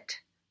fit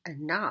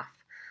enough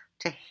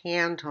to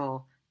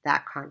handle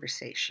that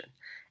conversation.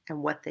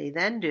 And what they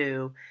then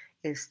do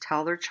is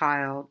tell their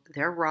child,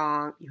 they're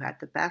wrong, you had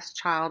the best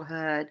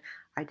childhood,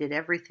 I did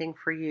everything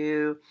for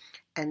you,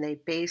 and they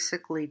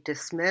basically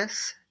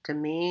dismiss,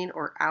 demean,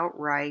 or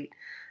outright,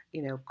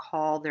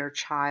 call their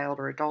child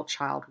or adult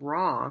child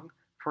wrong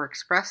for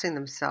expressing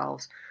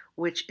themselves,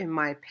 which in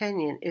my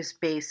opinion is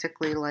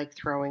basically like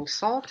throwing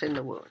salt in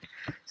the wound.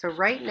 So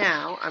right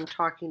now I'm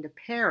talking to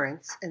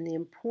parents and the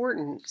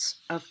importance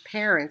of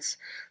parents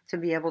to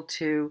be able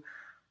to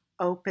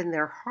open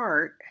their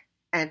heart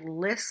and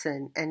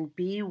listen and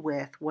be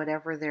with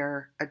whatever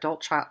their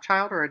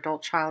child or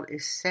adult child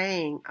is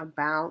saying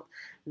about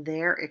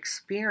their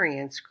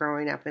experience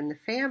growing up in the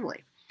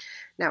family.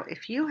 Now,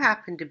 if you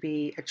happen to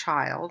be a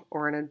child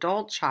or an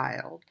adult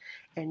child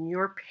and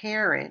your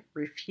parent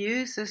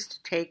refuses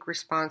to take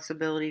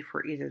responsibility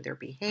for either their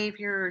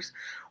behaviors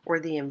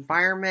or the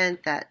environment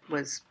that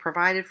was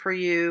provided for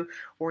you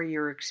or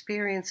your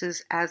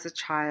experiences as a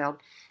child,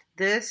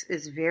 this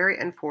is very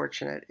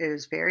unfortunate. It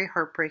is very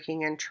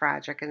heartbreaking and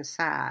tragic and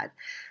sad,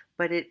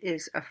 but it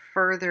is a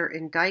further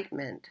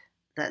indictment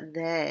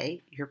that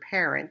your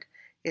parent,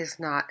 is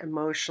not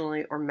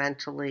emotionally or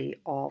mentally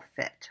all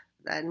fit.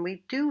 And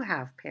we do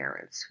have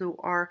parents who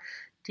are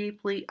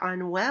deeply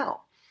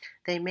unwell.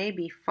 They may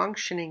be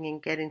functioning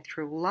and getting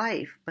through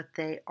life, but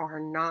they are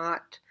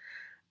not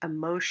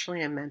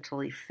emotionally and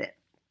mentally fit.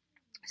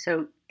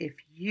 So if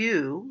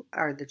you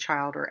are the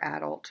child or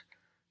adult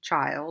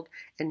child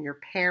and your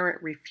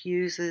parent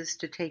refuses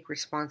to take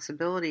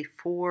responsibility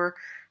for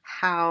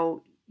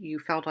how you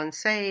felt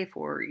unsafe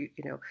or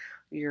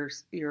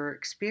your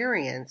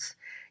experience,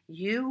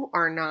 you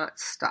are not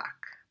stuck.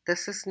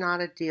 This is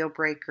not a deal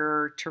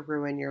breaker to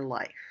ruin your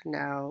life.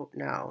 No,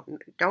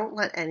 don't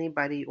let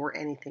anybody or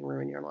anything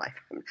ruin your life.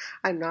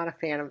 I'm not a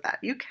fan of that.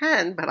 You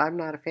can, but I'm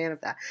not a fan of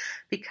that,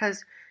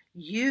 because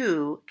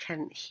You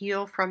can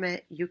heal from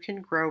it, you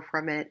can grow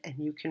from it, and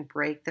you can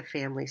break the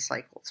family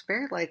cycle. It's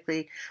very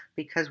likely,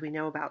 because we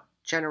know about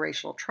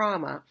generational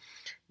trauma,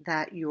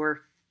 that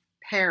your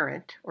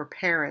parent or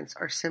parents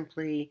are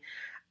simply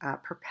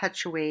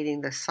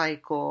perpetuating the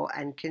cycle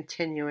and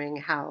continuing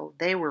how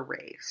they were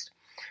raised.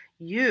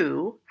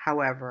 You,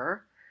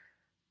 however,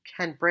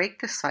 can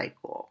break the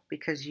cycle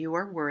because you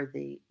are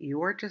worthy,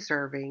 you are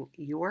deserving,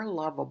 you are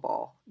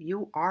lovable,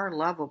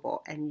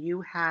 and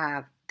you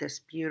have this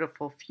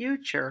beautiful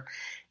future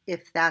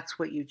if that's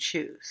what you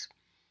choose.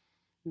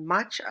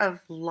 Much of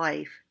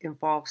life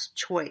involves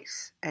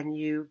choice, and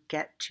you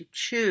get to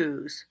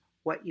choose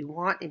what you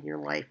want in your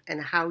life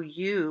and how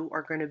you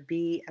are going to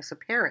be as a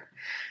parent.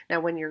 Now,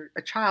 when you're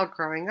a child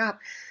growing up,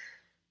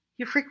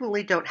 you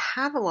frequently don't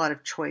have a lot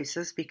of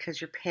choices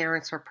because your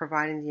parents are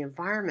providing the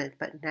environment,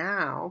 but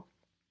now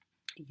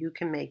you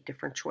can make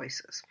different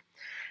choices.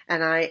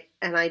 And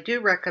I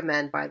do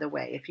recommend, by the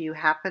way, if you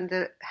happen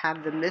to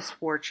have the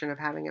misfortune of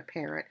having a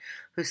parent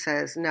who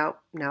says, no,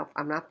 no,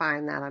 I'm not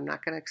buying that, I'm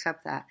not going to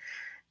accept that,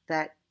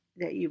 that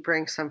you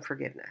bring some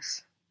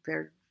forgiveness.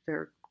 They're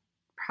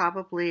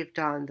probably have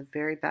done the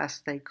very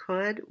best they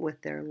could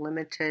with their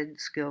limited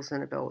skills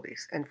and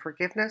abilities. And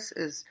forgiveness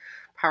is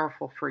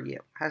powerful for you.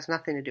 It has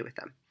nothing to do with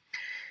them.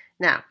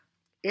 Now,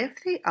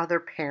 if the other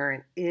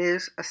parent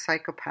is a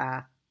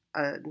psychopath,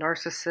 a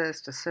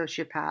narcissist, a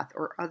sociopath,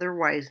 or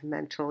otherwise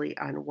mentally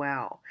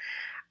unwell,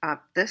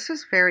 this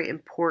is very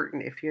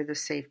important if you're the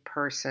safe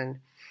person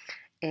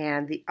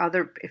and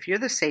if you're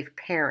the safe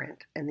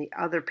parent and the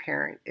other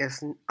parent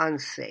is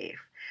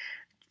unsafe.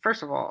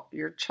 First of all,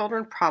 your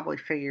children probably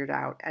figured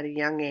out at a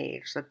young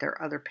age that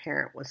their other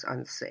parent was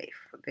unsafe.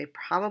 They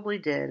probably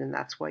did, and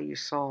that's why you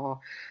saw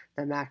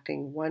them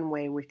acting one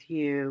way with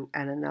you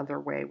and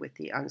another way with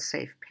the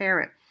unsafe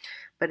parent.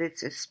 But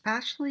it's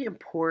especially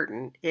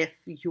important if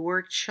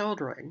your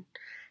children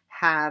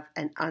have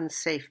an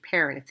unsafe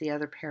parent, if the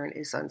other parent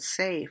is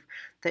unsafe,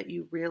 that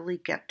you really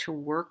get to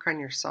work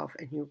on yourself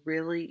and you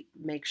really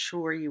make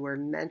sure you are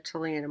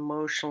mentally and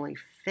emotionally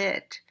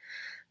fit,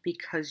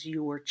 because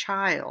your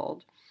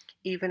child,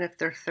 even if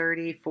they're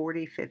 30,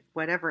 40, 50,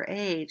 whatever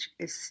age,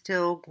 is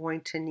still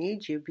going to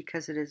need you,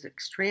 because it is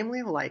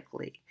extremely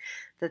likely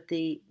that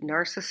the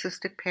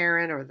narcissistic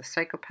parent or the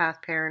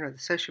psychopath parent or the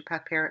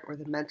sociopath parent or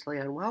the mentally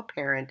unwell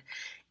parent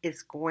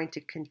is going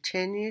to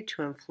continue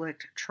to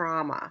inflict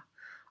trauma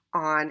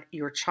on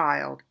your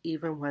child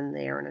even when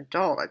they are an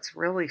adult. It's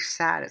really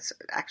sad. It's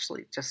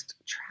actually just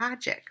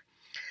tragic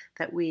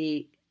that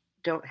we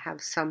don't have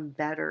some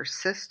better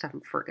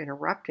system for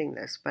interrupting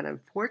this, but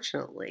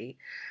unfortunately,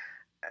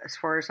 as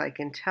far as I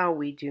can tell,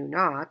 we do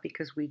not,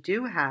 because we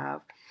do have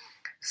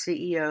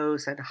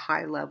CEOs and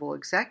high-level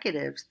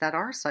executives that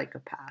are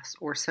psychopaths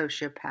or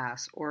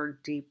sociopaths or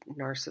deep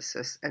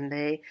narcissists, and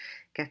they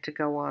get to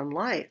go on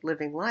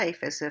living life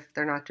as if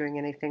they're not doing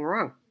anything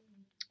wrong.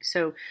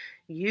 So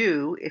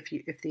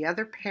if the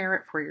other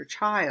parent for your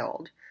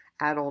child,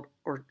 adult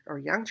or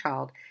young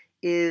child,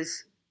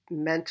 is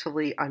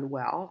mentally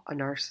unwell, a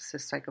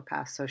narcissist,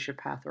 psychopath,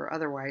 sociopath, or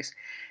otherwise,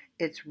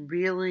 it's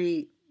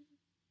really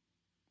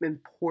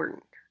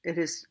important. It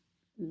is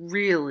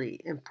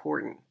really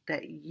important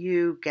that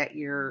you get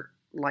your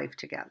life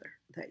together,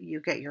 that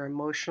you get your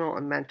emotional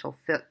and mental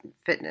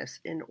fitness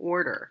in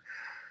order,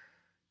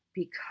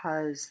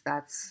 because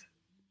that's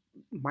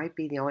might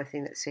be the only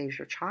thing that saves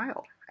your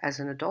child as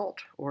an adult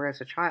or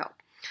as a child.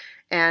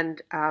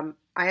 And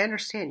I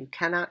understand you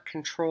cannot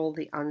control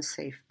the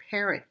unsafe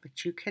parent,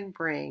 but you can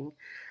bring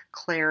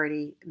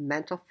clarity,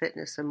 mental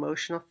fitness,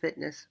 emotional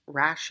fitness,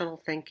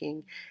 rational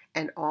thinking,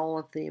 and all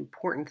of the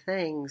important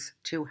things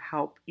to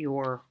help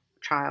your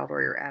child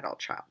or your adult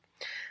child.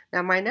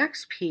 Now, my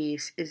next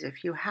piece is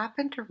if you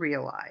happen to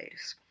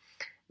realize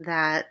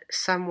that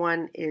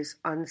someone is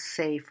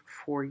unsafe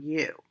for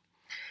you.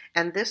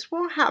 And this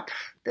will happen.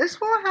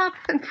 This will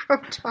happen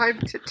from time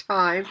to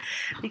time,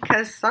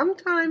 because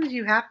sometimes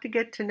you have to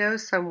get to know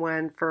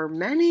someone for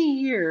many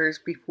years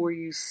before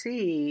you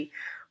see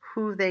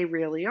who they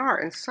really are.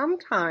 And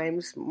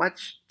sometimes,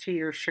 much to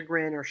your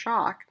chagrin or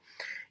shock,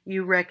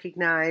 you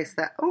recognize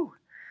that, oh,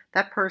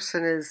 that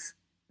person is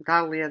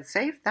not only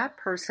unsafe, that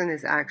person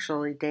is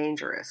actually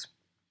dangerous.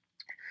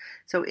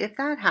 So if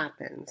that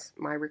happens,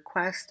 my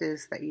request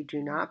is that you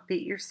do not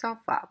beat yourself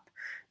up,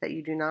 that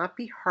you do not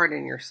be hard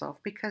on yourself,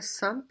 because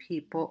some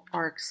people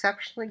are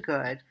exceptionally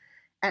good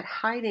at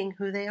hiding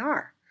who they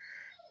are.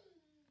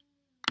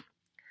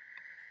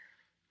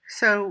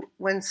 So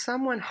when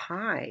someone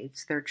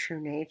hides their true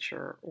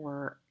nature,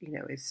 or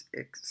is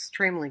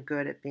extremely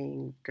good at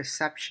being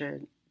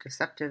deceptive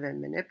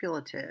and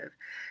manipulative,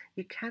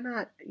 you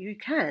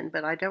can,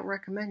 but I don't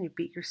recommend you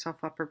beat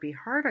yourself up or be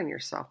hard on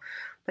yourself.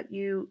 But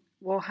you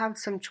will have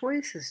some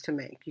choices to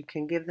make. You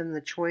can give them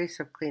the choice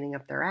of cleaning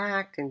up their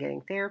act and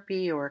getting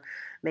therapy or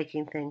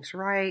making things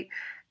right.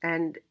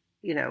 And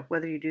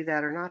whether you do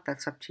that or not,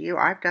 that's up to you.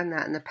 I've done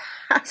that in the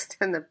past,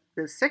 and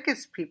the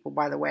sickest people,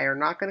 by the way, are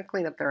not going to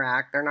clean up their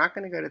act. They're not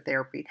going to go to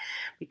therapy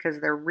because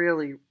they're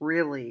really,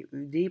 really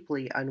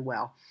deeply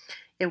unwell.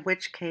 in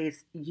which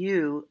case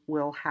you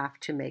will have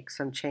to make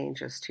some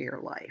changes to your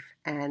life.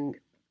 And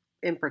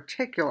in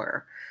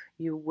particular,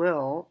 you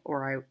will,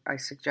 or I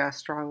suggest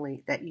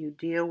strongly that you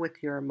deal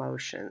with your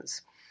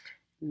emotions,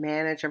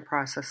 manage and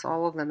process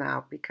all of them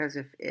out. Because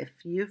if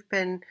you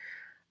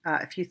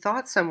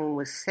thought someone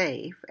was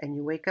safe and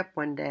you wake up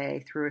one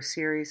day through a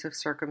series of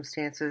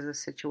circumstances, of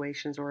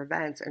situations, or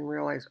events and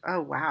realize, oh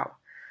wow,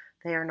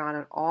 they are not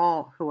at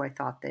all who I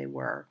thought they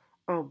were.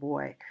 Oh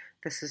boy,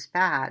 this is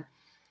bad.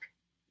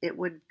 It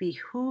would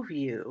behoove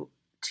you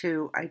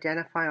to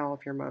identify all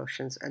of your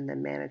emotions and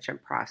then manage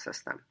and process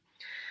them.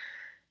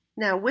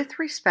 Now, with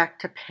respect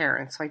to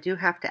parents, I do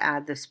have to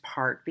add this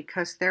part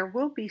because there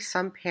will be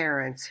some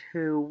parents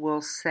who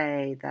will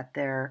say that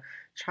their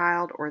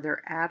child or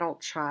their adult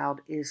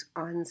child is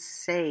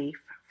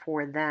unsafe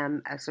for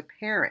them as a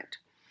parent.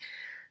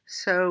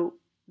 So,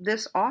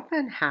 this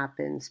often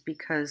happens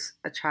because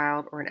a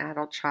child or an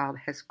adult child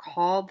has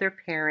called their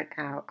parent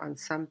out on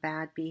some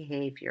bad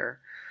behavior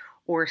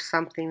or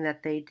something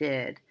that they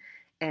did.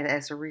 And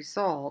as a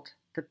result,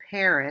 the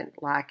parent,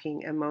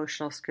 lacking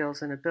emotional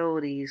skills and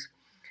abilities,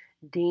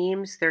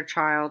 deems their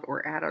child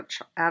or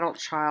adult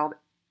child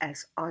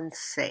as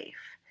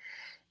unsafe.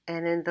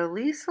 And in the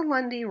Lisa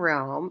Lundy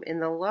realm, in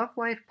the Love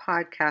Life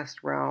podcast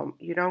realm,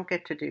 you don't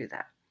get to do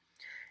that.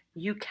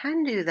 You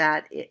can do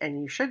that,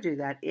 and you should do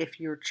that, if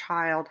your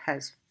child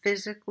has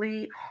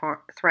physically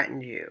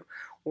threatened you,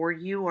 or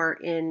you are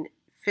in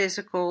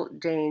physical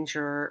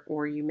danger,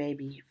 or you may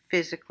be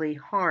physically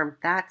harmed.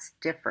 That's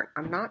different.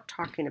 I'm not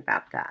talking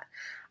about that.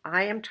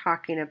 I am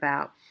talking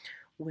about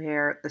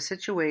where the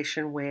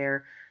situation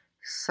where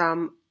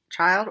some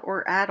child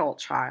or adult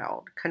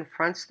child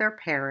confronts their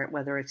parent,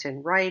 whether it's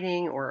in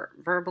writing or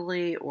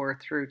verbally or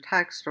through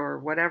text or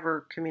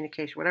whatever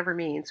communication, whatever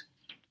means,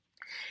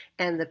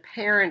 and the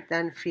parent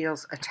then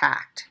feels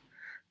attacked.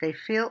 They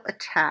feel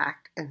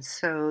attacked, and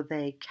so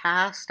they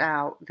cast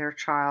out their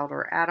child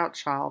or adult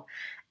child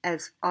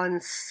as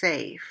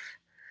unsafe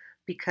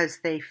because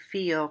they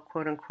feel,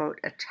 quote unquote,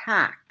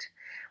 attacked.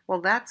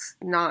 Well, that's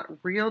not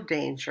real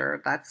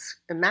danger. That's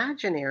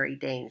imaginary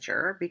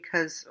danger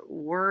because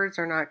words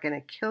are not going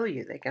to kill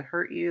you. They can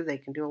hurt you. They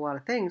can do a lot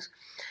of things,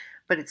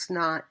 but it's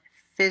not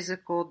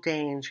physical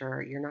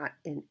danger. You're not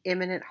in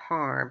imminent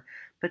harm.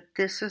 But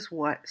this is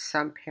what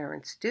some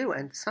parents do.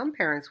 And some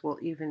parents will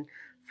even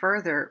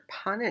further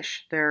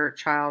punish their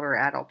child or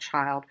adult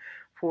child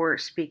for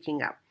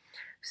speaking up.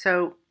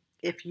 So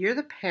if you're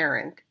the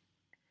parent,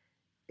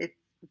 it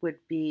would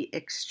be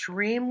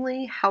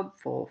extremely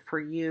helpful for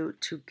you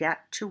to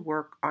get to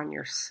work on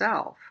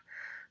yourself,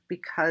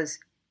 because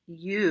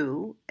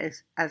you,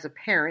 as a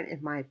parent,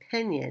 in my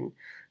opinion,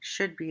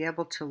 should be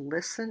able to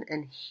listen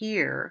and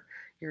hear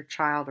your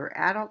child or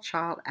adult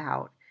child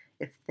out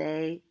if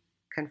they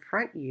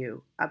confront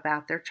you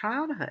about their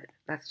childhood.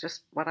 That's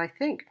just what I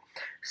think.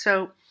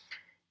 So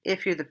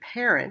if you're the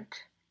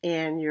parent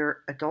and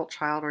your adult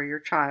child or your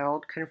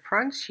child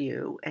confronts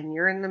you and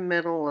you're in the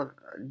middle of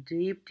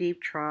deep,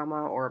 deep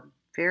trauma or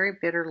very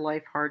bitter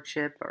life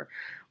hardship,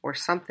 or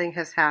something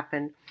has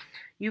happened,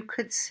 you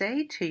could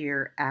say to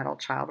your adult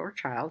child or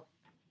child,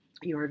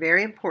 you are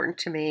very important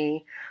to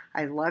me.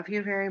 I love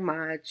you very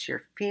much.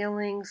 Your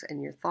feelings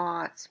and your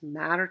thoughts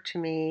matter to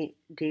me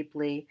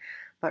deeply.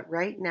 But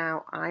right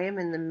now, I am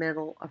in the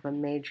middle of a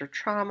major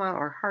trauma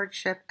or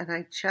hardship, and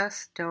I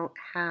just don't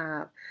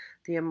have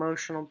the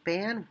emotional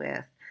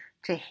bandwidth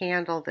to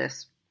handle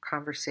this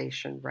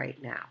conversation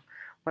right now.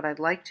 What I'd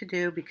like to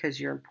do, because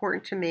you're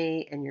important to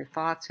me and your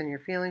thoughts and your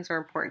feelings are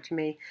important to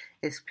me,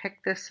 is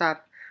pick this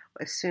up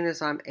as soon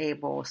as I'm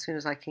able, as soon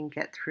as I can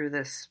get through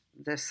this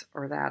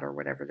or that or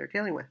whatever they're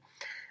dealing with.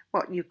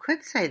 Well, you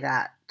could say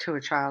that to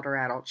a child or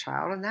adult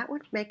child, and that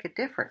would make a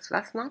difference.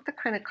 That's not the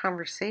kind of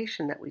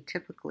conversation that we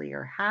typically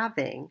are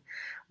having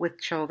with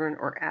children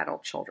or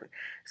adult children.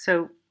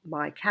 So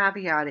my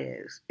caveat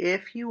is,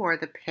 if you are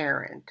the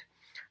parent,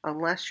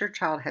 unless your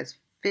child has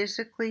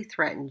physically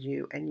threatened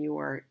you and you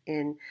are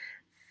in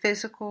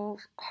physical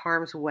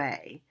harm's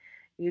way,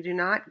 you do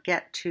not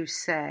get to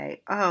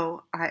say,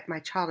 oh, my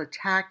child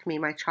attacked me,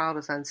 my child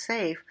is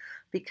unsafe,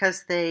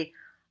 because they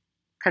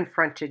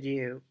confronted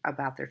you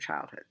about their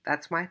childhood.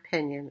 That's my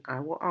opinion. I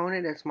will own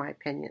it as my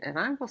opinion, and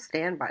I will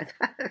stand by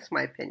that as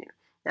my opinion.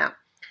 Now,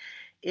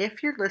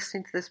 if you're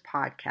listening to this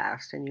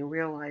podcast and you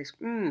realize,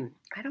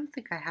 I don't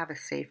think I have a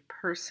safe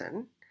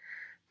person.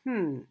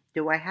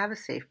 Do I have a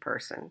safe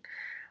person?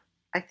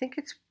 I think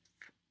it's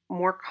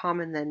more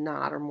common than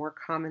not, or more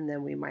common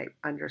than we might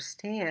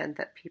understand,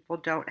 that people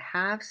don't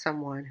have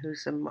someone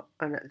who's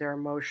their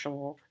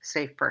emotional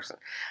safe person.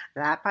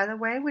 That, by the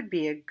way, would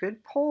be a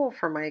good poll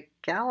for my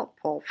Gallup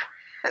poll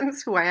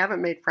friends who I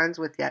haven't made friends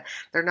with yet.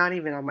 They're not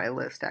even on my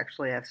list,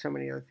 actually. I have so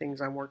many other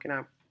things I'm working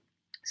on.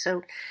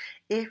 So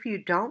if you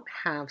don't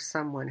have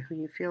someone who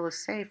you feel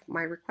is safe,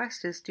 my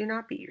request is, do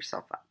not beat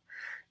yourself up.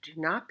 Do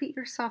not beat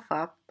yourself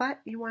up, but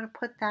you want to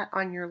put that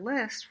on your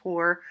list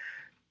for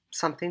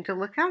something to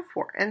look out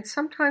for. And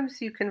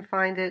sometimes you can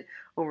find it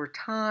over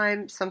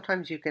time.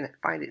 Sometimes you can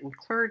find it in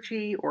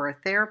clergy or a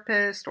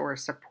therapist or a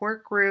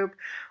support group,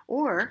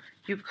 or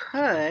you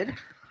could,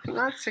 I'm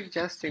not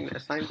suggesting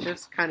this, I'm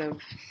just kind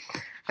of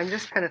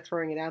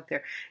throwing it out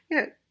there.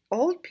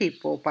 Old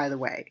people, by the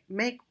way,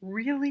 make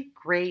really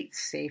great,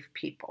 safe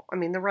people. I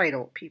mean, the right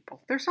old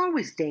people. There's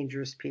always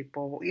dangerous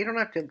people. You don't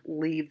have to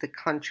leave the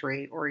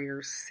country or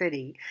your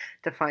city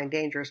to find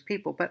dangerous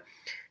people, but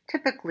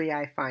typically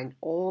I find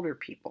older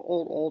people,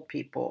 old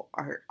people,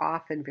 are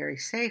often very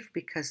safe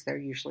because they're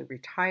usually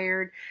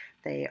retired.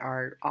 They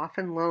are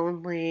often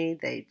lonely.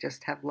 They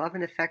just have love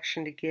and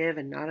affection to give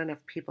and not enough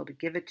people to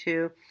give it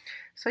to.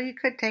 So you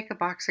could take a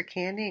box of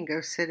candy and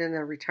go sit in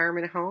a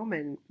retirement home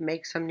and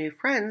make some new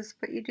friends,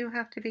 but you do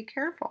have to be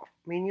careful.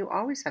 I mean, you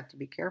always have to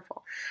be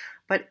careful.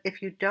 But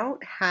if you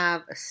don't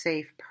have a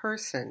safe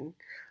person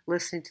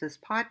listening to this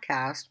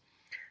podcast,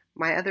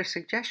 my other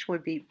suggestion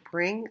would be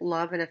bring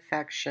love and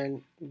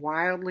affection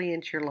wildly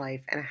into your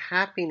life and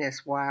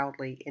happiness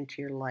wildly into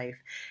your life,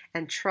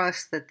 and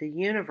trust that the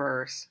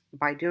universe,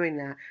 by doing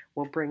that,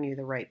 will bring you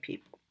the right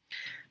people.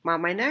 Now,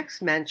 my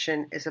next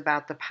mention is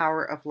about the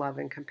power of love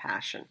and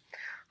compassion.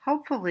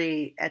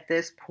 Hopefully, at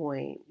this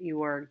point,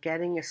 you are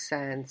getting a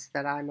sense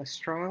that I'm a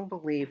strong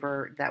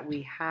believer that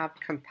we have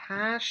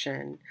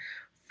compassion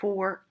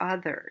for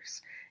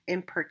others,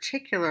 in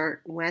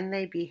particular when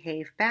they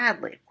behave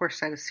badly. Of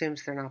course, that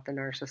assumes they're not the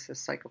narcissist,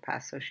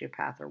 psychopath,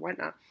 sociopath, or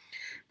whatnot,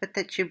 but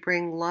that you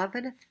bring love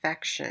and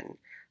affection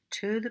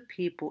to the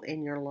people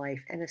in your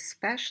life, and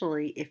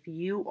especially if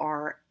you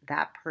are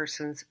that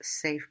person's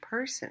safe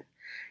person.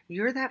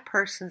 You're that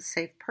person's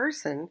safe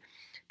person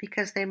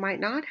because they might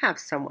not have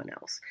someone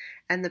else.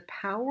 And the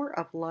power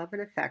of love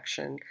and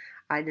affection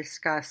I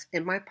discuss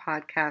in my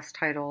podcast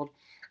titled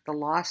The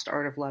Lost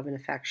Art of Love and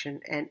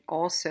Affection, and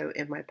also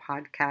in my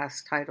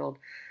podcast titled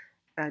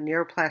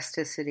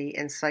Neuroplasticity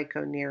and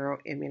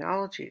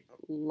Psychoneuroimmunology.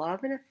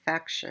 Love and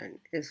affection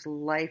is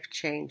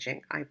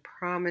life-changing, I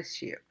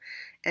promise you,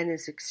 and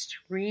is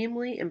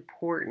extremely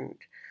important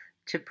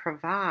to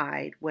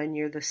provide when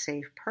you're the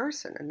safe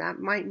person. And that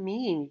might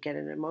mean you get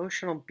an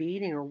emotional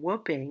beating or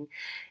whooping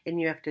and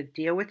you have to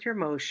deal with your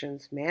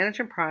emotions, manage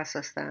and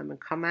process them, and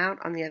come out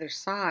on the other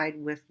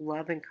side with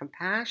love and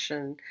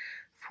compassion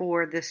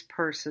for this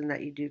person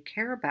that you do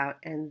care about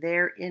and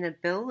their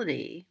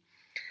inability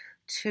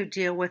to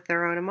deal with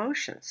their own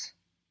emotions.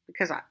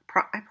 Because I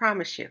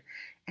promise you,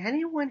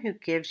 anyone who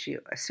gives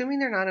you, assuming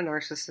they're not a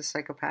narcissist,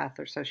 psychopath,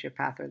 or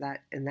sociopath, or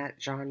that in that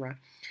genre,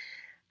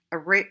 a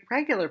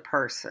regular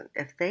person,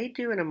 if they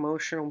do an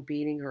emotional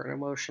beating or an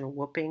emotional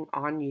whooping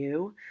on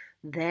you,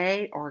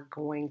 they are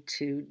going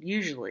to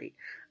usually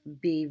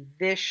be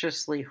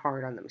viciously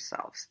hard on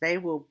themselves. They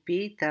will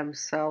beat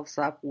themselves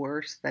up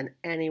worse than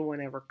anyone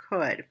ever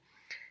could,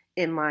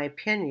 in my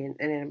opinion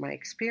and in my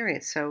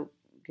experience. So,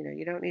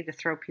 you don't need to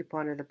throw people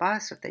under the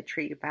bus. If they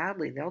treat you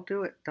badly, they'll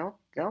do it.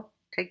 They'll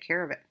take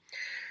care of it.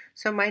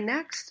 So my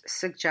next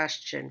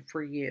suggestion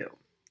for you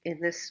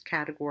in this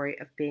category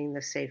of being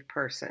the safe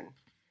person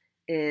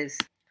is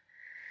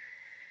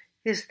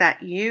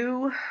that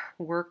you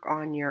work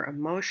on your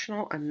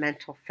emotional and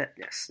mental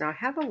fitness. Now, I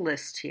have a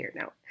list here.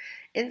 Now,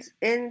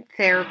 in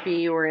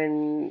therapy or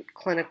in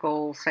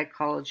clinical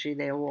psychology,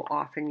 they will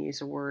often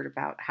use a word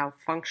about how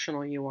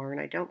functional you are,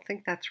 and I don't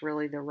think that's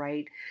really the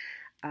right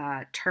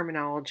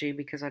terminology,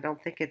 because I don't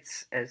think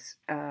it's as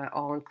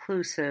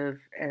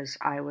all-inclusive as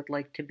I would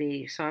like to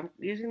be. So I'm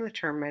using the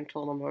term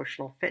mental and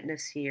emotional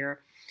fitness here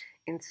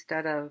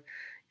instead of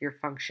your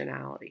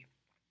functionality.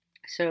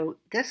 So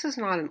this is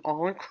not an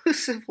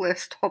all-inclusive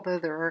list, although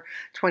there are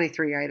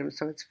 23 items,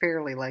 so it's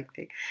fairly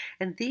lengthy.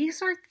 And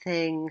these are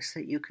things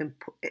that you can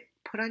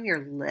put on your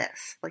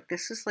list. Like,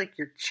 this is like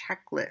your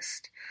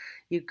checklist.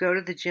 You go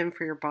to the gym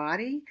for your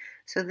body,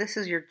 so this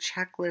is your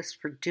checklist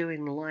for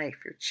doing life,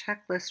 your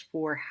checklist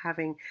for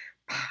having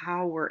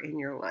power in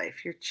your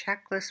life, your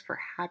checklist for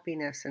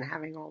happiness and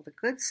having all the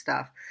good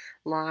stuff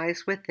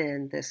lies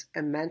within this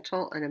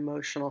mental and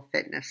emotional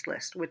fitness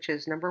list, which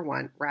is number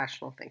 1,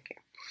 rational thinking.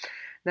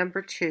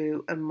 Number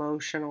 2,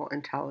 emotional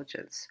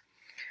intelligence.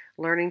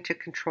 Learning to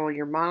control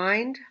your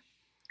mind.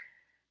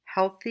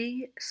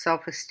 Healthy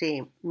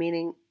self-esteem,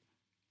 meaning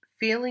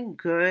feeling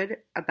good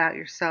about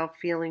yourself,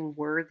 feeling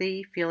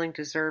worthy, feeling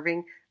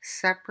deserving,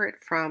 separate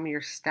from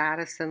your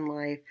status in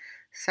life,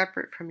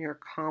 separate from your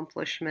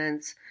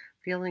accomplishments,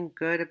 feeling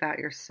good about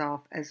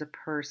yourself as a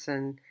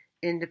person,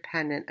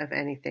 independent of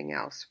anything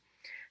else.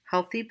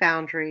 Healthy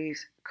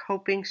boundaries,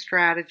 coping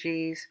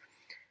strategies,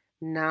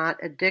 not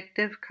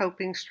addictive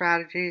coping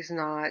strategies,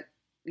 not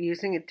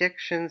using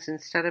addictions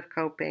instead of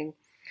coping,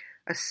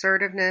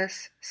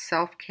 assertiveness,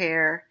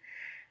 self-care,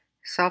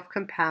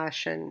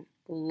 self-compassion,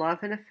 love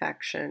and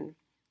affection,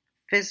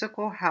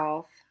 physical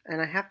health.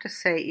 And I have to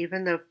say,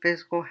 even though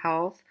physical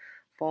health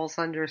falls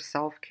under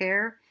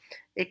self-care,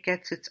 it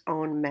gets its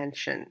own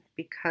mention,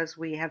 because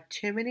we have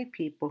too many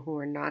people who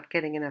are not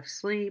getting enough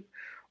sleep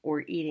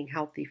or eating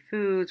healthy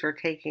foods or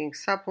taking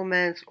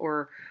supplements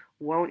or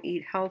won't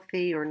eat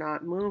healthy or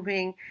not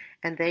moving,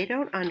 and they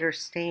don't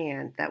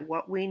understand that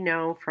what we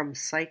know from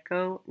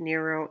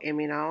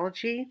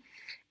psychoneuroimmunology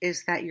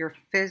is that your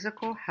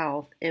physical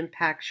health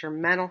impacts your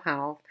mental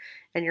health,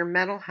 and your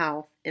mental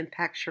health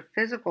impacts your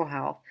physical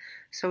health.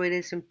 So it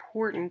is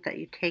important that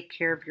you take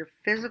care of your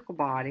physical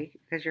body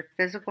because your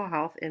physical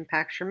health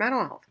impacts your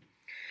mental health.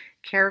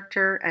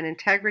 Character and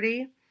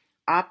integrity,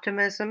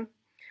 optimism,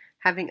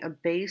 having a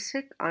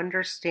basic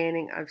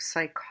understanding of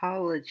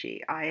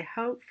psychology. I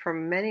hope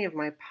from many of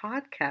my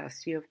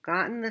podcasts you have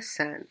gotten the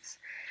sense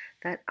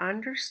that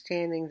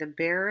understanding the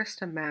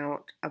barest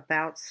amount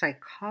about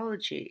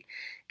psychology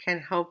can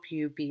help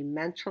you be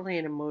mentally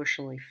and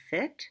emotionally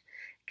fit,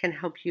 can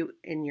help you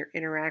in your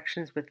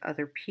interactions with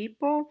other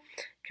people,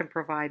 can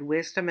provide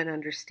wisdom and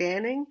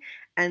understanding,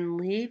 and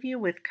leave you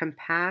with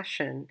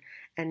compassion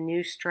and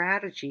new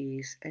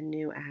strategies and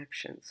new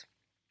actions.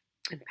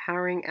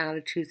 Empowering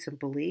attitudes and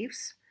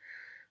beliefs,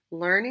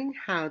 learning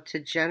how to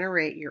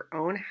generate your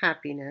own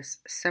happiness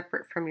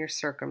separate from your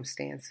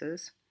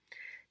circumstances,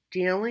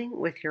 dealing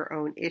with your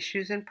own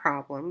issues and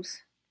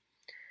problems.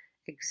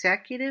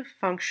 Executive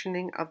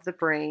functioning of the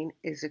brain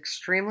is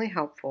extremely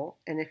helpful,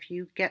 and if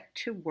you get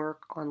to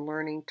work on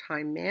learning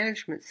time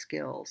management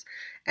skills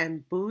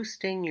and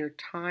boosting your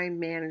time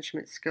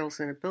management skills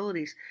and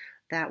abilities,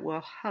 that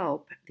will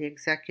help the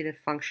executive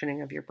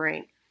functioning of your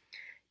brain.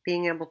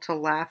 Being able to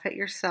laugh at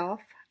yourself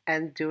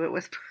and do it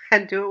with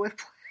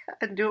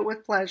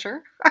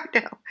pleasure. I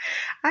know.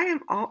 I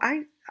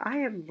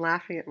am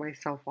laughing at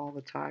myself all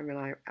the time,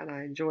 and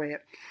I enjoy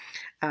it.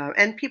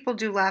 And people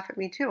do laugh at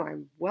me too.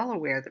 I'm well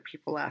aware that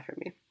people laugh at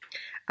me.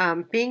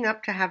 Being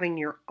up to having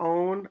your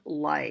own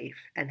life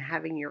and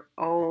having your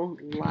own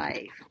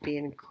life be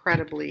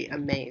incredibly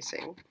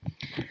amazing.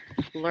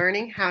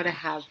 Learning how to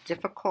have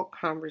difficult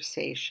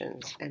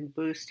conversations and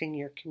boosting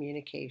your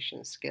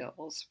communication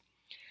skills.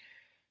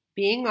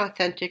 Being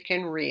authentic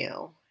and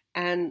real,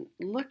 and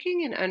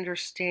looking and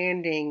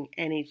understanding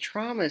any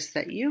traumas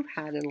that you've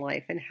had in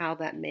life and how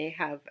that may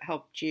have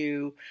helped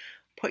you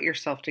put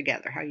yourself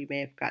together, how you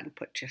may have gotten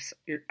put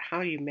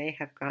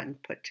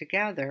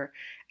together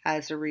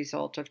as a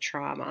result of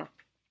trauma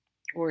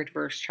or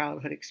adverse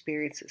childhood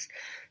experiences.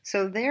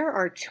 So there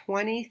are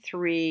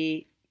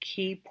 23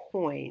 key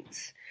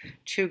points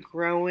to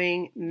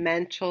growing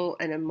mental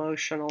and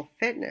emotional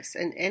fitness,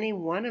 and any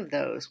one of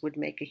those would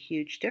make a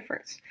huge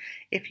difference.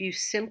 If you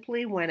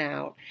simply went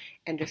out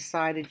and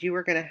decided you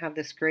were going to have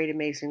this great,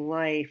 amazing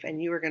life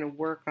and you were going to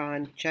work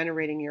on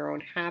generating your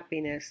own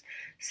happiness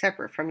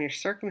separate from your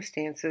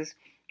circumstances,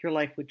 your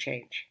life would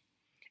change.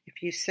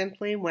 If you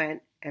simply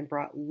went and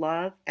brought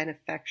love and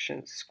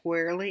affection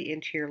squarely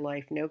into your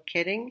life, no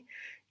kidding,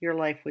 your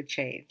life would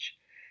change.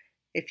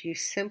 If you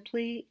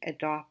simply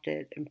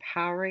adopted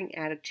empowering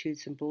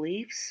attitudes and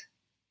beliefs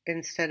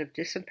instead of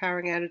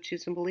disempowering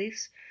attitudes and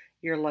beliefs,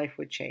 your life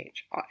would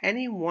change.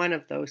 Any one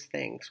of those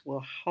things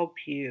will help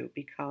you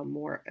become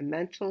more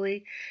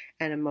mentally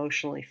and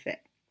emotionally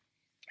fit.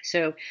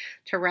 So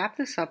to wrap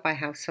this up, I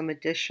have some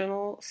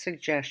additional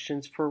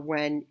suggestions for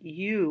when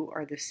you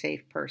are the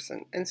safe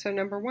person. And so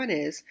number one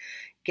is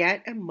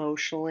get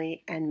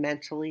emotionally and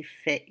mentally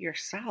fit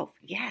yourself.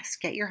 Yes,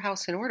 get your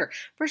house in order.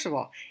 First of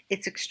all,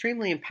 it's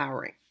extremely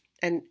empowering.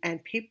 And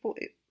people,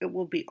 it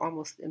will be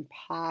almost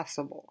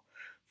impossible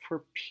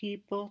for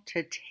people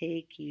to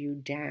take you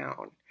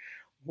down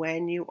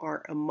when you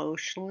are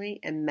emotionally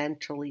and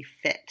mentally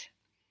fit.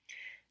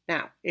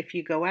 Now, if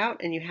you go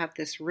out and you have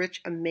this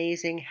rich,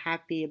 amazing,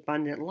 happy,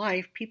 abundant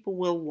life, people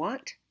will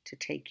want to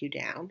take you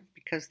down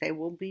because they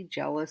will be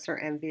jealous or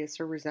envious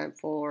or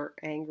resentful or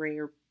angry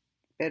or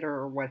bitter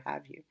or what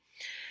have you.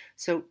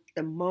 So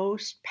the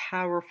most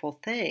powerful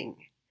thing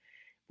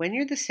when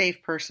you're the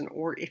safe person,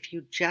 or if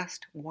you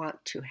just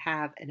want to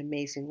have an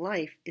amazing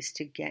life, is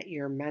to get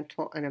your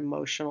mental and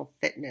emotional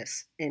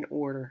fitness in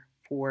order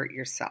for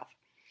yourself.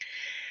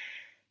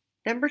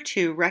 Number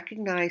two,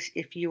 recognize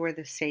if you are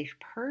the safe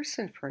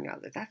person for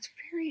another. That's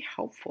very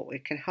helpful.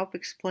 It can help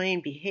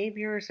explain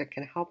behaviors. It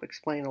can help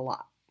explain a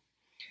lot.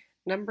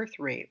 Number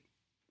three,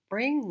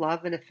 bring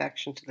love and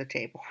affection to the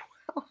table.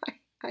 Well,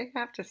 I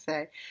have to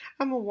say,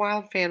 I'm a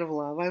wild fan of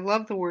love. I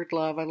love the word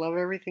love. I love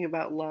everything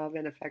about love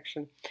and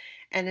affection.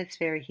 And it's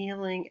very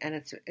healing, and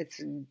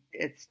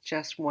it's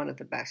just one of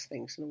the best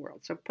things in the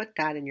world. So put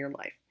that in your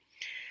life.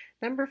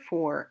 Number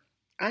four,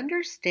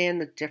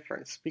 understand the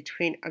difference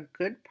between a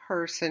good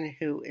person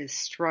who is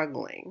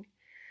struggling,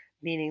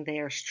 meaning they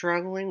are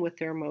struggling with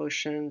their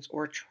emotions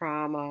or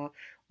trauma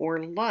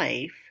or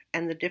life,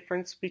 and the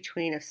difference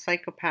between a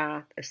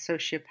psychopath, a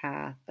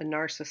sociopath, a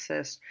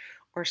narcissist,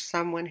 or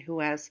someone who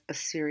has a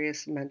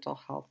serious mental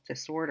health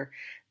disorder.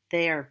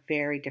 They are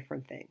very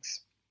different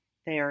things.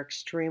 They are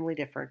extremely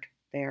different.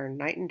 They are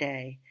night and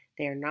day.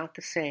 They are not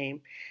the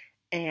same.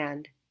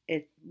 And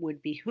it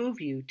would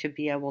behoove you to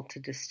be able to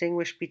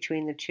distinguish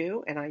between the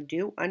two. And I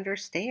do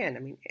understand. I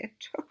mean, it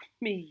took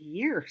me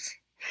years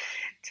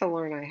to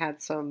learn I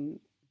had some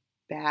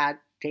bad,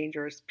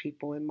 dangerous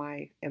people in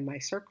my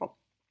circle.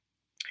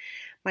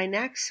 My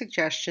next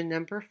suggestion,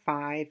 number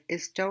 5,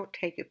 is don't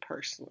take it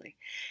personally.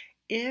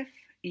 if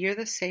you're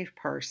the safe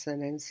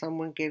person and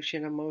someone gives you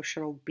an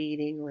emotional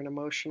beating or an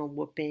emotional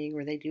whooping,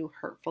 or they do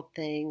hurtful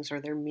things, or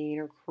they're mean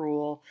or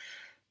cruel,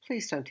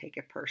 please don't take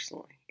it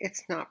personally.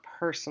 It's not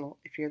personal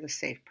if you're the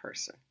safe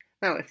person.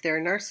 Now, if they're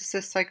a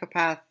narcissist,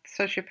 psychopath,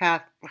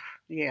 sociopath,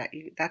 yeah,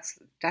 that's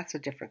a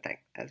different thing.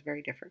 That's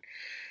very different.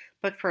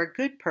 But for a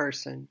good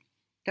person,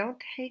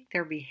 don't take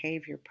their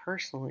behavior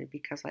personally,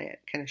 because I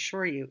can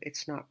assure you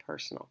it's not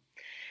personal.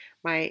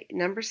 My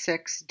number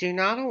 6, do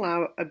not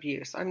allow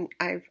abuse.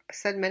 I've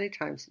said many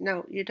times,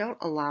 no, you don't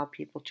allow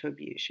people to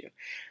abuse you.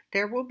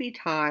 There will be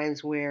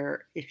times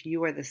where if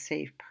you are the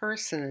safe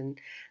person,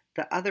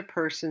 the other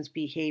person's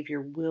behavior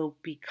will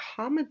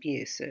become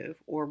abusive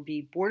or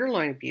be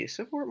borderline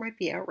abusive, or it might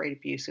be outright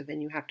abusive,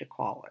 and you have to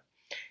call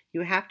it.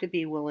 You have to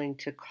be willing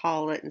to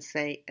call it and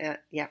say,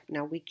 yeah,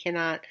 no, we do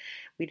not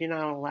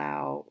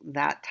allow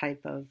that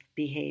type of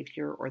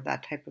behavior or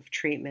that type of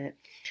treatment.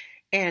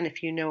 And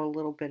if you know a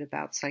little bit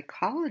about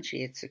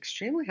psychology, it's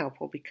extremely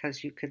helpful,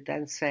 because you could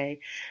then say,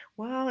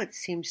 well, it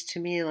seems to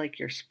me like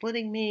you're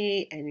splitting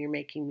me and you're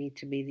making me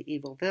to be the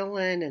evil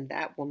villain. And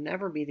that will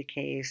never be the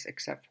case,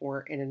 except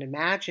for in an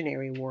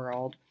imaginary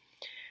world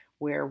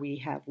where we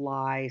have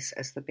lies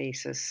as the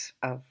basis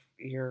of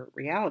your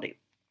reality.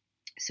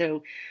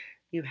 So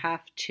you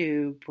have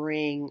to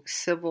bring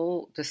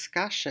civil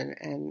discussion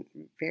and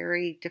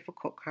very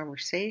difficult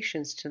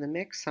conversations to the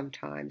mix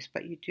sometimes,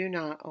 but you do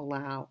not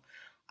allow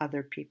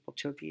other people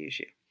to abuse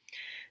you.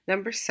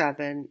 Number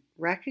 7,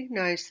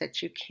 recognize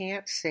that you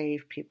can't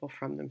save people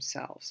from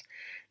themselves.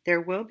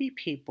 There will be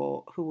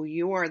people who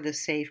you are the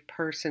safe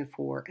person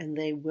for, and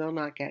they will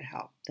not get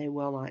help. They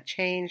will not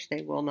change.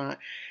 They will not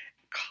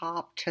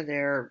cop to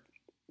their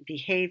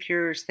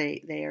behaviors.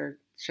 They are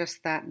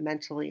just that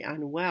mentally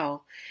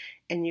unwell,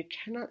 and you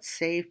cannot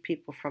save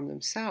people from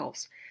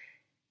themselves.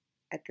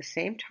 At the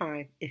same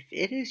time, if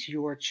it is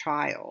your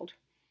child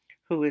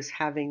who is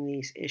having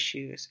these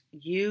issues,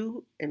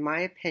 you, in my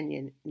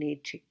opinion,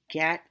 need to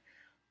get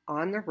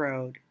on the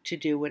road to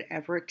do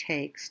whatever it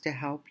takes to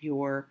help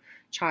your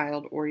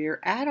child or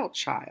your adult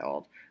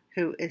child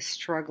who is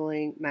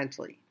struggling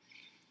mentally.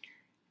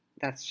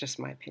 That's just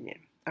my opinion.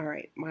 All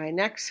right, my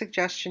next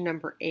suggestion,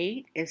 number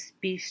 8, is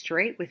be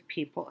straight with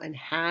people and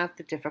have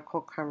the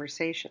difficult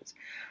conversations.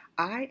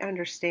 I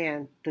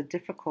understand the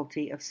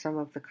difficulty of some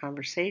of the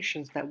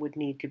conversations that would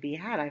need to be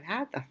had. I've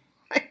had them.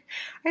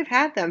 I've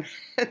had them.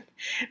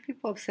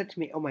 People have said to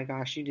me, oh my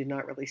gosh, you did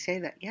not really say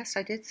that. Yes,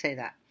 I did say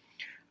that.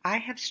 I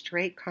have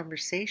straight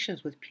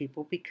conversations with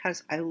people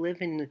because I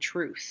live in the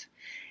truth.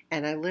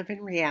 And I live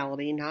in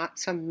reality, not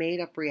some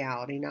made-up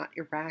reality, not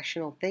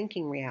irrational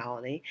thinking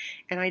reality.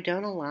 And I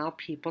don't allow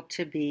people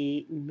to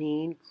be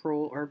mean,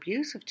 cruel, or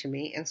abusive to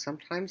me. And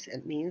sometimes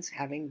it means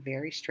having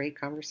very straight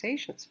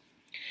conversations.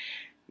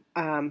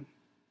 And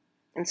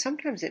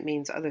sometimes it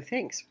means other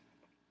things.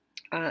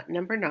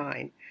 Number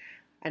 9,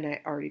 and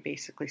I already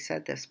basically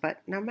said this, but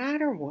no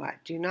matter what,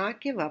 do not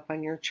give up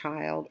on your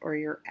child or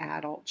your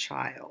adult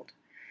child.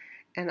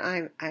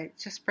 And it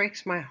just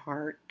breaks my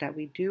heart that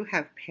we do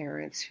have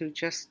parents who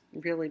just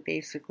really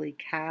basically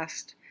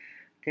cast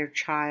their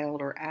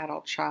child or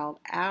adult child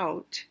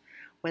out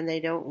when they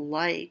don't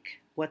like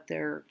what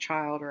their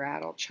child or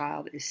adult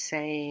child is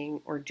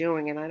saying or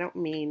doing. And I don't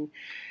mean,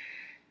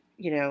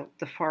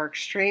 the far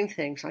extreme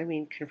things. I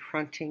mean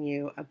confronting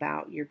you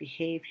about your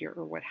behavior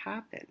or what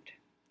happened.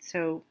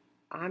 So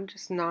I'm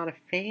just not a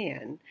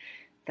fan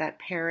that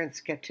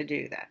parents get to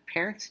do that.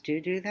 Parents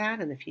do that,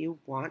 and if you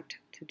want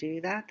to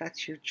do that,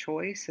 that's your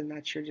choice and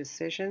that's your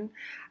decision.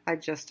 I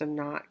just am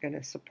not going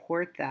to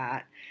support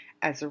that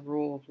as a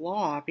rule of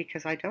law,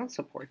 because I don't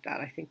support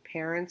that. I think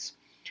parents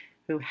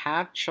who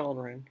have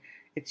children,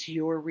 it's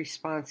your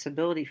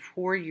responsibility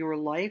for your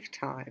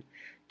lifetime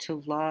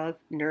to love,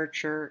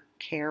 nurture,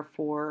 care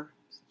for,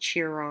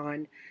 cheer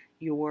on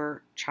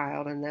your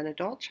child and then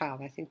adult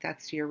child. I think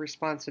that's your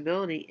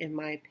responsibility, in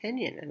my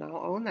opinion, and I'll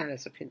own that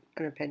as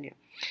an opinion.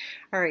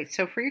 All right,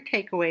 so for your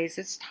takeaways,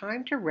 it's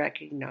time to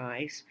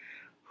recognize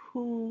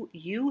who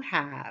you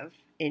have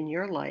in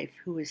your life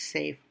who is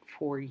safe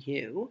for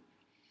you,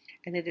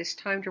 and it is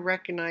time to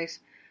recognize,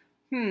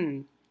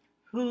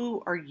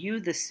 who are you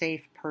the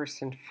safe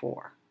person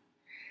for?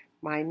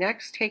 My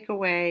next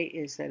takeaway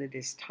is that it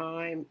is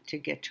time to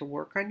get to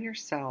work on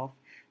yourself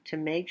to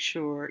make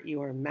sure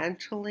you are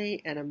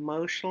mentally and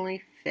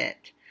emotionally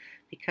fit,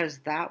 because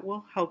that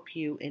will help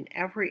you in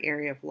every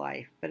area of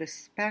life, but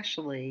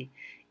especially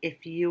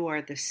if you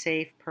are the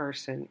safe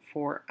person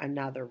for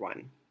another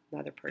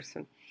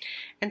person.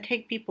 And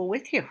take people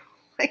with you.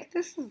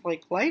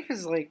 Life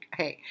is like,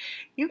 hey,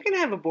 you can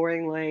have a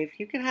boring life,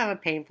 you can have a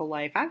painful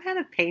life. I've had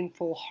a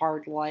painful,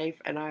 hard life,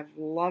 and I've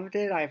loved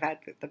it. I've had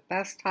the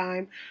best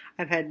time.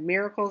 I've had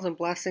miracles and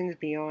blessings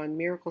beyond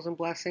miracles and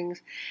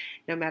blessings,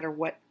 no matter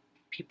what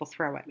people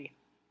throw at me.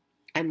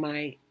 And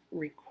my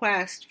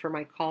request for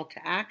my call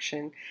to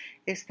action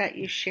is that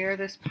you share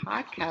this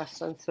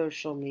podcast on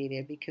social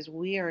media, because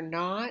we are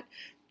not,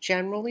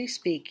 generally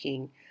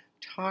speaking,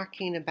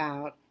 talking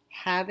about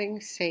having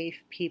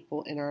safe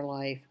people in our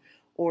life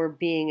or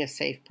being a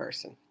safe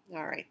person.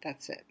 All right,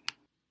 that's it.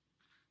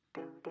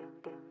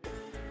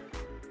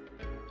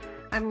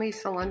 I'm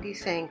Lisa Lundy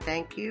saying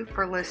thank you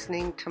for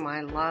listening to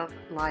my Love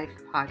Life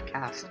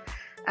podcast,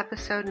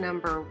 episode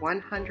number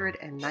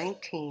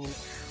 119,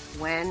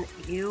 When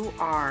You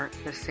Are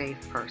the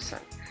Safe Person.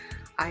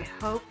 I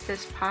hope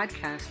this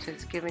podcast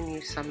has given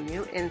you some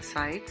new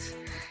insights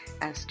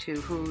as to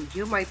who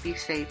you might be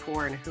safe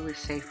for and who is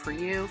safe for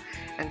you,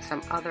 and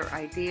some other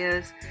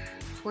ideas.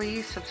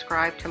 Please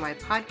subscribe to my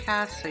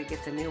podcast so you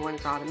get the new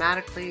ones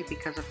automatically,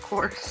 because of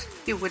course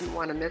you wouldn't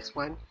want to miss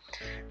one.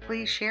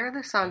 Please share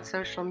this on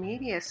social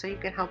media so you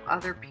can help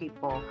other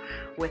people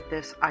with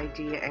this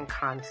idea and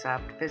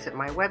concept. Visit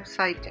my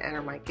website to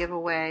enter my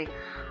giveaway.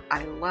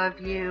 I love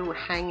you.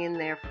 Hang in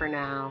there for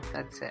now.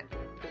 That's it.